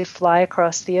and to fly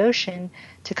across the ocean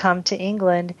to come to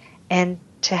England and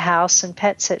to house and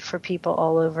pet sit for people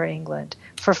all over England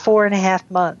for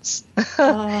 4.5 months.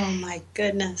 Oh, my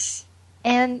goodness.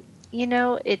 And,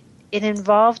 it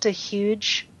involved a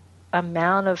huge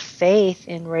amount of faith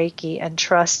in Reiki and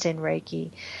trust in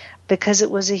Reiki, because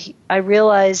I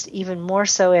realized even more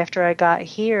so after I got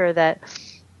here that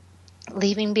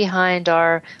leaving behind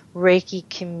our Reiki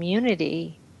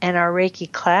community and our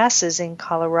Reiki classes in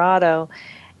Colorado,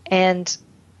 and,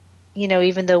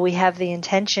 even though we have the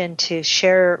intention to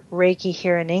share Reiki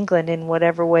here in England in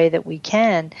whatever way that we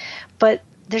can, but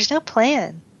there's no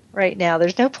plan. Right now,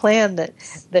 there's no plan that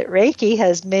Reiki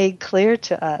has made clear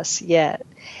to us yet.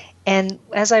 And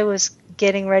as I was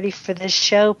getting ready for this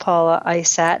show, Paula, I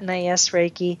sat and I asked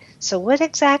Reiki, so what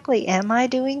exactly am I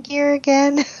doing here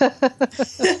again?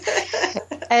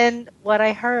 And what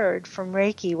I heard from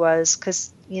Reiki was,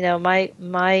 because,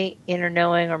 my inner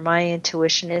knowing or my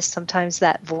intuition is sometimes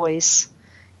that voice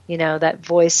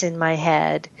in my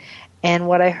head. And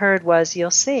what I heard was, you'll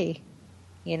see.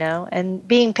 And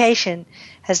being patient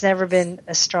has never been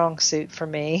a strong suit for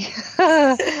me.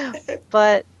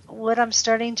 But what I'm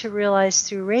starting to realize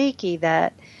through Reiki,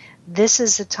 that this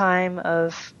is a time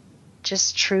of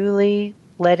just truly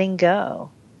letting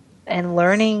go and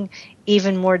learning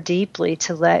even more deeply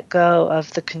to let go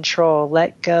of the control,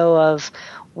 let go of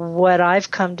what I've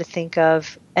come to think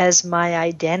of as my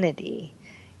identity.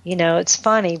 It's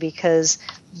funny because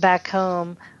back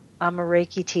home, I'm a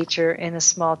Reiki teacher in a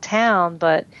small town,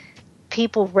 but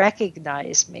people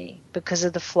recognize me because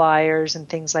of the flyers and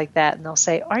things like that, and they'll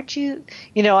say, "Aren't you?"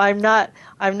 I'm not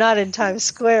in Times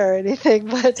Square or anything,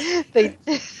 but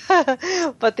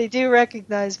they do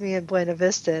recognize me in Buena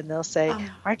Vista, and they'll say,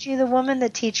 "Aren't you the woman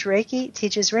that teaches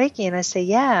Reiki?" And I say,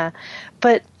 "Yeah,"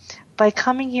 but by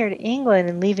coming here to England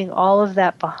and leaving all of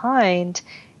that behind,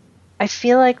 I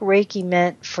feel like Reiki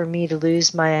meant for me to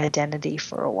lose my identity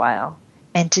for a while.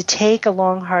 And to take a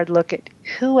long, hard look at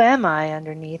who am I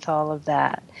underneath all of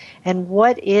that? And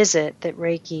what is it that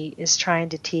Reiki is trying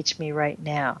to teach me right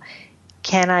now?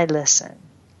 Can I listen?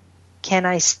 Can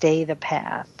I stay the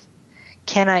path?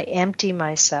 Can I empty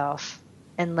myself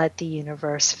and let the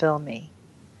universe fill me?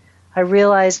 I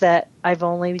realize that I've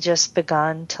only just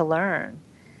begun to learn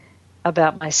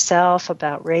about myself,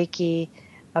 about Reiki,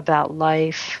 about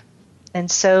life.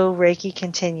 And so Reiki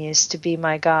continues to be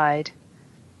my guide.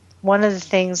 One of the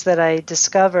things that I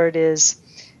discovered is,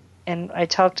 and I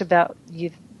talked about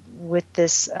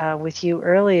with you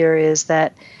earlier, is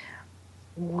that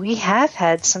we have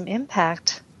had some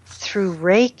impact through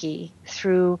Reiki,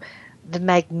 through the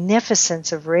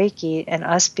magnificence of Reiki and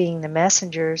us being the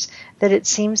messengers, that it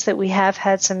seems that we have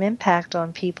had some impact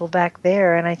on people back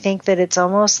there. And I think that it's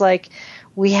almost like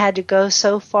we had to go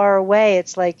so far away.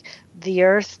 It's like the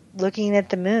Earth looking at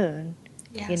the moon,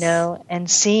 Yes. And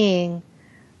seeing,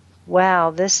 wow,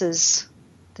 this is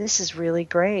really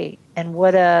great, and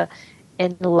what a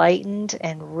enlightened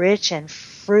and rich and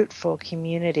fruitful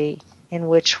community in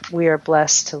which we are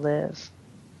blessed to live.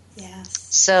 Yes.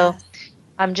 So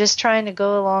I'm just trying to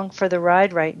go along for the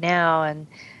ride right now, and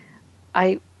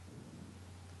I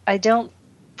don't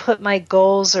put my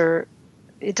goals, or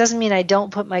it doesn't mean I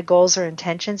don't put my goals or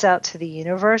intentions out to the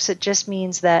universe. It just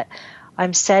means that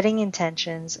I'm setting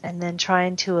intentions and then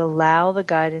trying to allow the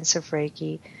guidance of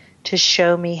Reiki to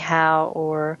show me how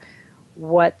or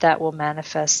what that will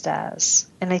manifest as.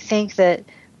 And I think that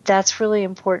that's really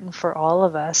important for all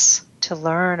of us to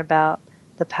learn about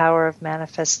the power of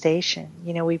manifestation.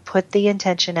 You know, we put the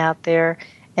intention out there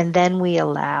and then we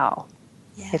allow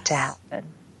it to happen.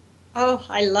 Oh,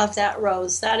 I love that,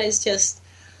 Rose. That is just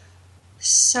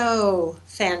so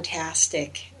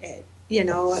fantastic. You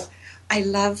know, I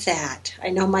love that. I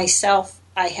know myself,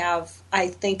 I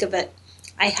think of it,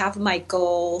 I have my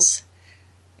goals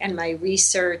and my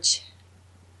research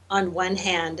on one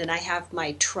hand, and I have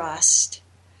my trust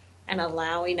and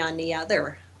allowing on the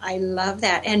other. I love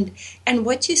that. And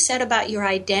what you said about your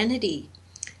identity,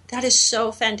 that is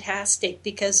so fantastic,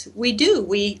 because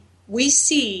we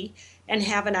see and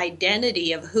have an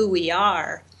identity of who we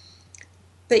are.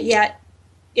 But yet,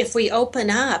 if we open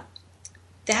up,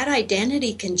 that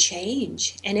identity can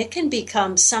change, and it can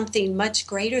become something much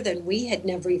greater than we had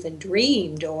never even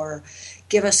dreamed, or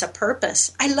give us a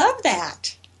purpose. I love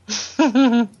that.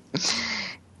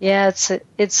 Yeah,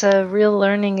 it's a real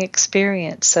learning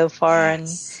experience so far,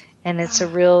 Yes. and it's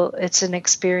an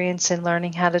experience in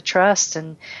learning how to trust,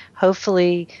 and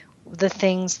hopefully the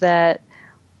things that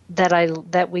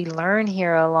we learn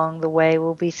here along the way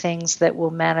will be things that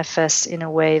will manifest in a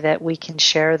way that we can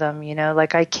share them. You know,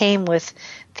 like I came with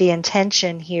the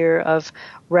intention here of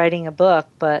writing a book,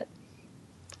 but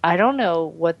I don't know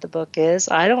what the book is.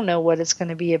 I don't know what it's going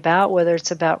to be about, whether it's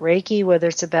about Reiki, whether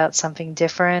it's about something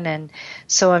different. And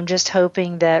so I'm just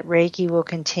hoping that Reiki will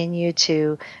continue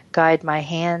to guide my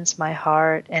hands, my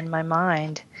heart, and my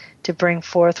mind to bring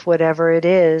forth whatever it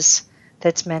is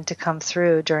that's meant to come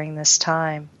through during this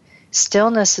time.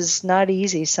 Stillness is not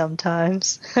easy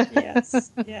sometimes.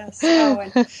 Yes. Oh,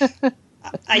 and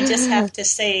I just have to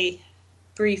say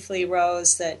briefly,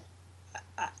 Rose, that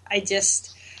I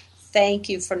just thank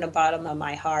you from the bottom of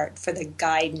my heart for the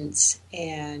guidance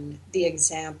and the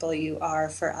example you are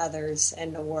for others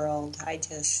in the world. I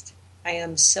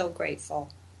am so grateful.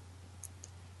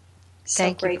 So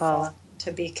Thank you, grateful Paula.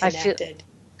 to be connected.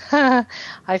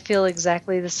 I feel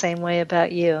exactly the same way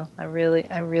about you. I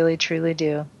really, truly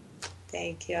do.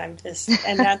 Thank you. And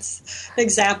that's an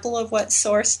example of what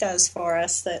Source does for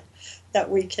us, that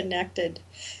we connected.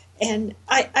 And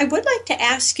I would like to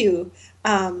ask you,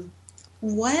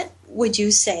 what would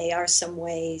you say are some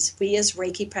ways we as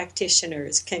Reiki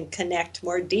practitioners can connect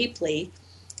more deeply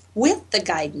with the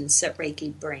guidance that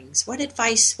Reiki brings? What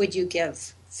advice would you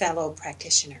give fellow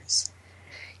practitioners?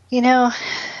 You know,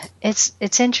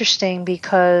 it's interesting,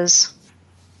 because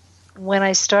when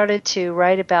I started to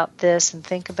write about this and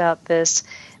think about this,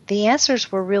 the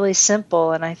answers were really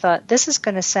simple, and I thought, this is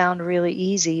going to sound really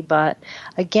easy, but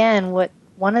again,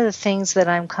 one of the things that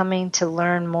I'm coming to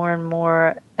learn more and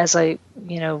more as I,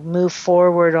 move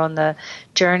forward on the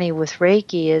journey with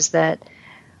Reiki is that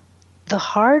the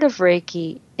heart of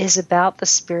Reiki is about the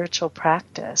spiritual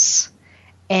practice.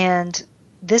 And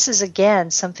this is,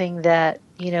 again, something that,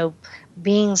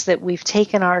 beings that we've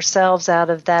taken ourselves out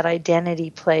of that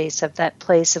identity place, of that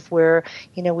place of where,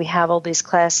 we have all these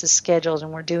classes scheduled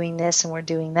and we're doing this and we're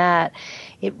doing that.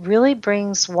 It really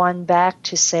brings one back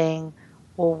to saying,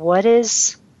 well, what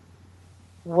is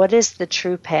the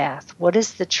true path? What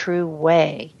is the true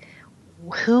way?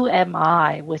 Who am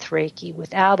I with Reiki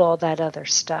without all that other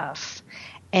stuff?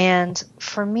 And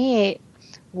for me,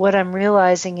 what I'm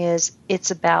realizing is it's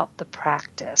about the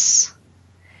practice.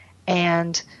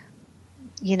 And,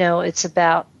 it's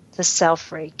about the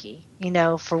self-Reiki.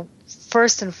 For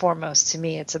first and foremost, to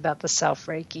me, it's about the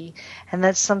self-Reiki. And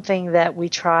that's something that we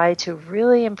try to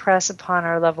really impress upon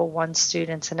our level 1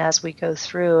 students, and as we go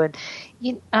through. And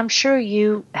I'm sure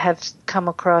you have come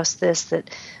across this,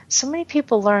 that so many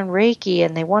people learn Reiki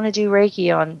and they want to do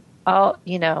Reiki on all,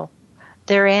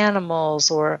 their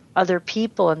animals or other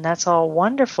people, and that's all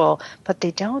wonderful, but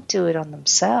they don't do it on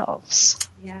themselves.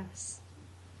 Yes.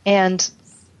 And,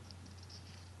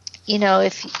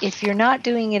 if you're not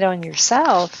doing it on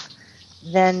yourself,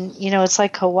 then, it's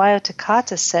like Hawayo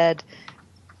Takata said,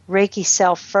 Reiki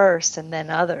self first and then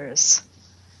others.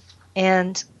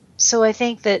 And so I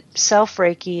think that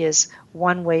self-Reiki is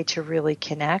one way to really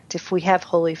connect. If we have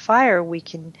holy fire, we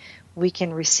can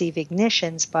receive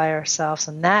ignitions by ourselves,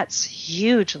 and that's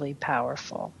hugely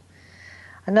powerful.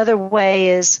 Another way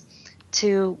is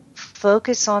to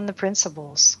focus on the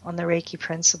principles, on the Reiki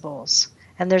principles,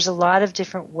 And there's a lot of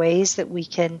different ways that we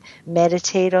can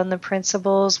meditate on the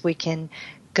principles. We can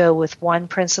go with one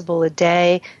principle a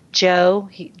day. Joe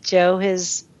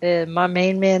is my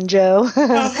main man, Joe.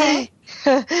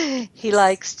 He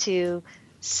likes to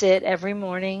sit every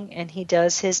morning and he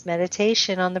does his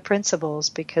meditation on the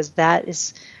principles, because that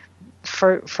is,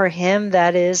 for him,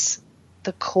 that is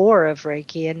the core of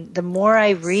Reiki. And the more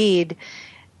I read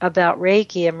about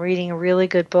Reiki, I'm reading a really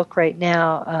good book right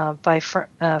now by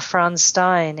Franz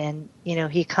Stein, and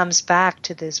he comes back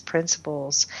to those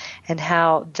principles and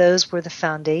how those were the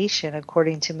foundation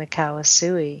according to Mikao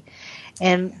Usui.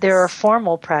 And there are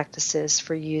formal practices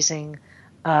for using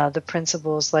the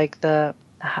principles, like the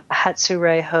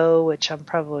Hatsurei Ho, which I'm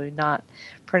probably not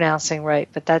pronouncing right,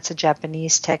 but that's a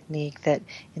Japanese technique that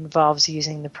involves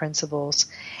using the principles.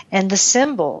 And the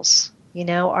symbols,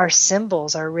 our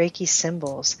symbols, our Reiki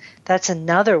symbols, that's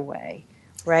another way,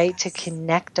 right, to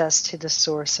connect us to the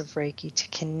source of Reiki, to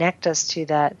connect us to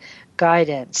that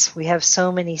guidance. We have so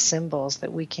many symbols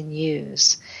that we can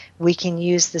use. We can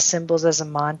use the symbols as a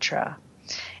mantra.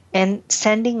 And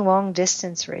sending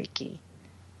long-distance Reiki,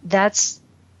 that's,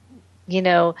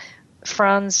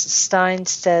 Franz Stein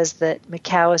says that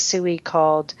Mikao Usui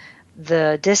called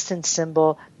the distance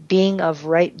symbol being of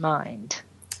right mind.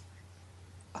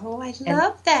 Oh, I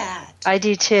love that. I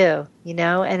do too,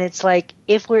 and it's like,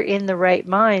 if we're in the right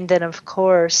mind, then of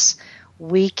course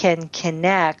we can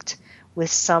connect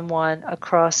with someone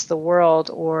across the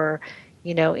world, or,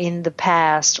 in the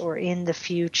past or in the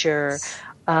future,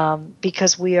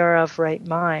 because we are of right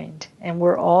mind, and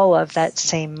we're all of that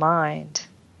same mind.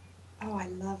 Oh, I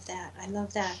love that. I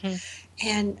love that.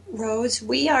 And Rose,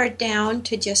 we are down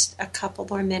to just a couple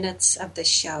more minutes of the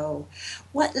show.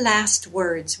 What last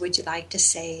words would you like to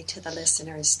say to the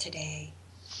listeners today?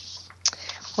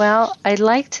 Well, I'd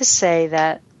like to say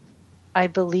that I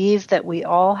believe that we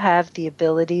all have the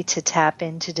ability to tap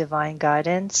into divine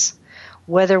guidance,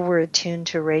 whether we're attuned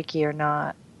to Reiki or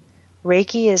not.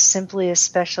 Reiki is simply a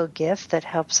special gift that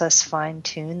helps us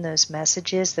fine-tune those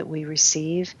messages that we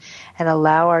receive and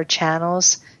allow our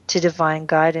channels to divine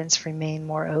guidance remain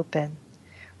more open.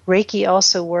 Reiki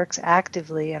also works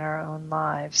actively in our own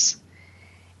lives.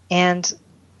 And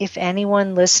if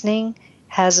anyone listening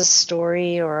has a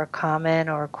story or a comment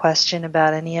or a question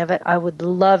about any of it, I would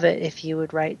love it if you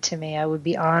would write to me. I would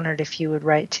be honored if you would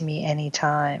write to me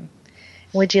anytime.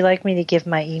 Would you like me to give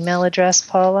my email address,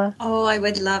 Paula? Oh, I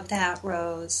would love that,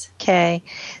 Rose. Okay.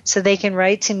 So they can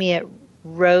write to me at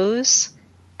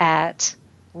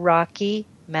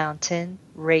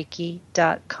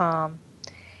rose@RockyMountainReiki.com.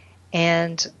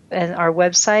 And our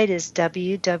website is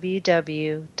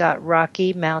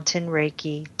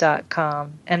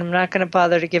www.RockyMountainReiki.com. And I'm not going to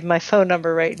bother to give my phone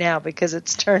number right now because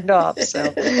it's turned off.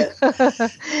 So,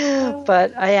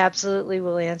 but I absolutely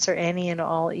will answer any and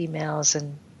all emails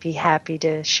and be happy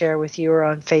to share with you, or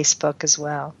on Facebook as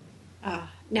well.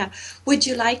 Now, would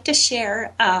you like to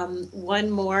share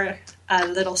one more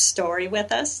little story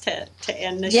with us to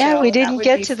end the show? Yeah, we didn't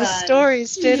get to the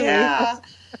stories, did we? Yeah,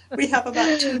 we have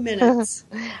about 2 minutes.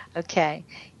 Okay.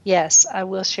 Yes, I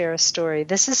will share a story.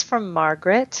 This is from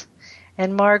Margaret,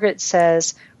 and Margaret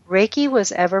says, Reiki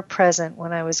was ever present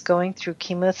when I was going through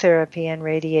chemotherapy and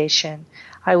radiation.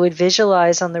 I would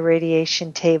visualize on the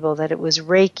radiation table that it was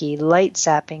Reiki light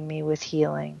zapping me with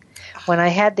healing. When I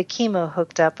had the chemo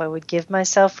hooked up, I would give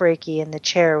myself Reiki in the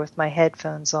chair with my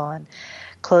headphones on,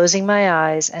 closing my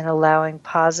eyes and allowing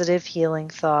positive healing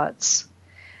thoughts.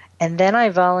 And then I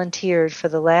volunteered for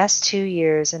the last 2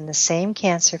 years in the same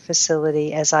cancer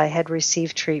facility as I had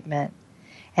received treatment.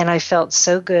 And I felt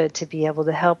so good to be able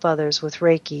to help others with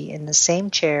Reiki in the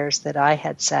same chairs that I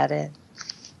had sat in.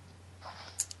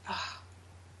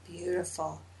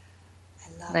 Beautiful. I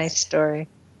love it. Nice story.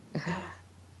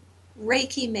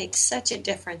 Reiki makes such a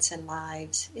difference in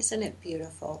lives. Isn't it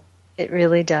beautiful? It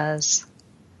really does.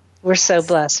 We're so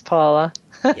blessed, Paula.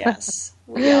 Yes,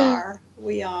 we are.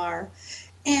 We are.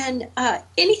 And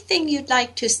anything you'd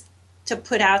like to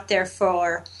put out there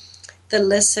for the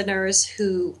listeners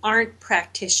who aren't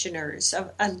practitioners,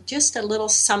 just a little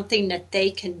something that they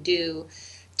can do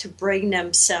to bring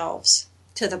themselves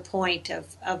to the point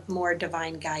of more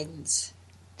divine guidance?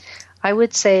 I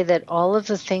would say that all of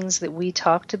the things that we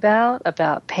talked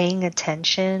about paying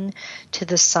attention to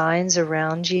the signs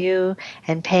around you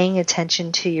and paying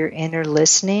attention to your inner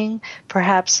listening,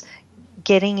 perhaps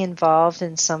getting involved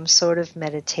in some sort of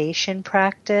meditation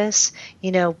practice.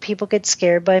 People get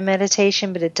scared by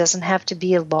meditation, but it doesn't have to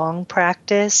be a long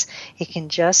practice. It can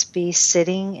just be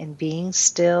sitting and being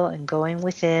still and going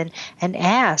within and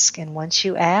ask. And once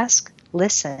you ask,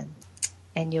 listen,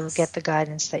 and you'll get the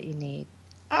guidance that you need.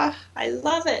 I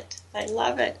love it. I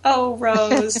love it. Oh,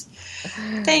 Rose,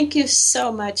 thank you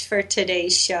so much for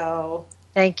today's show.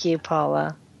 Thank you,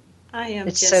 Paula. I am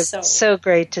it's just so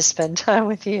great to spend time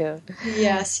with you.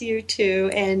 Yes, you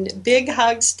too. And big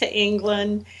hugs to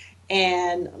England,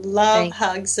 and love,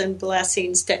 hugs, and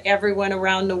blessings to everyone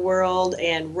around the world.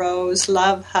 And Rose,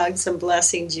 love, hugs, and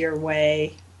blessings your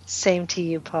way. Same to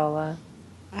you, Paula.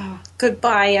 Oh,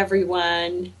 goodbye,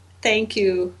 everyone. Thank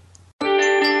you.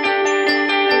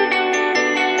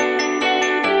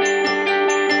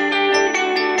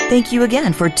 Thank you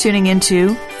again for tuning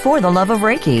into For the Love of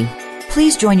Reiki.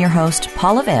 Please join your host,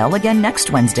 Paula Vale, again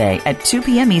next Wednesday at 2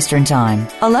 p.m. Eastern Time,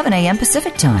 11 a.m.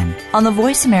 Pacific Time, on the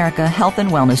Voice America Health and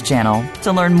Wellness Channel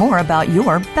to learn more about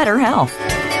your better health.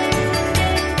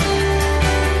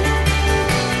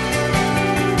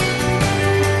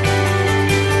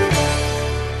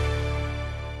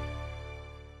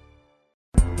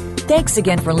 Thanks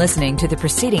again for listening to the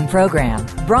preceding program,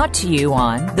 brought to you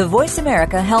on the Voice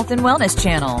America Health and Wellness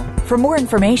Channel. For more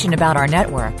information about our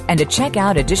network and to check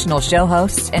out additional show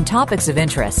hosts and topics of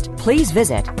interest, please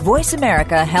visit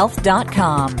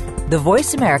voiceamericahealth.com. The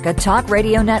Voice America Talk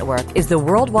Radio Network is the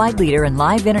worldwide leader in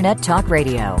live Internet talk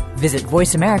radio. Visit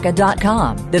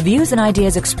voiceamerica.com. The views and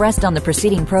ideas expressed on the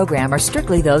preceding program are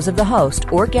strictly those of the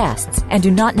host or guests and do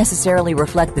not necessarily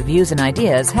reflect the views and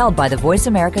ideas held by the Voice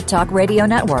America Talk Radio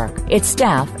Network, its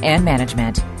staff, and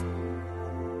management.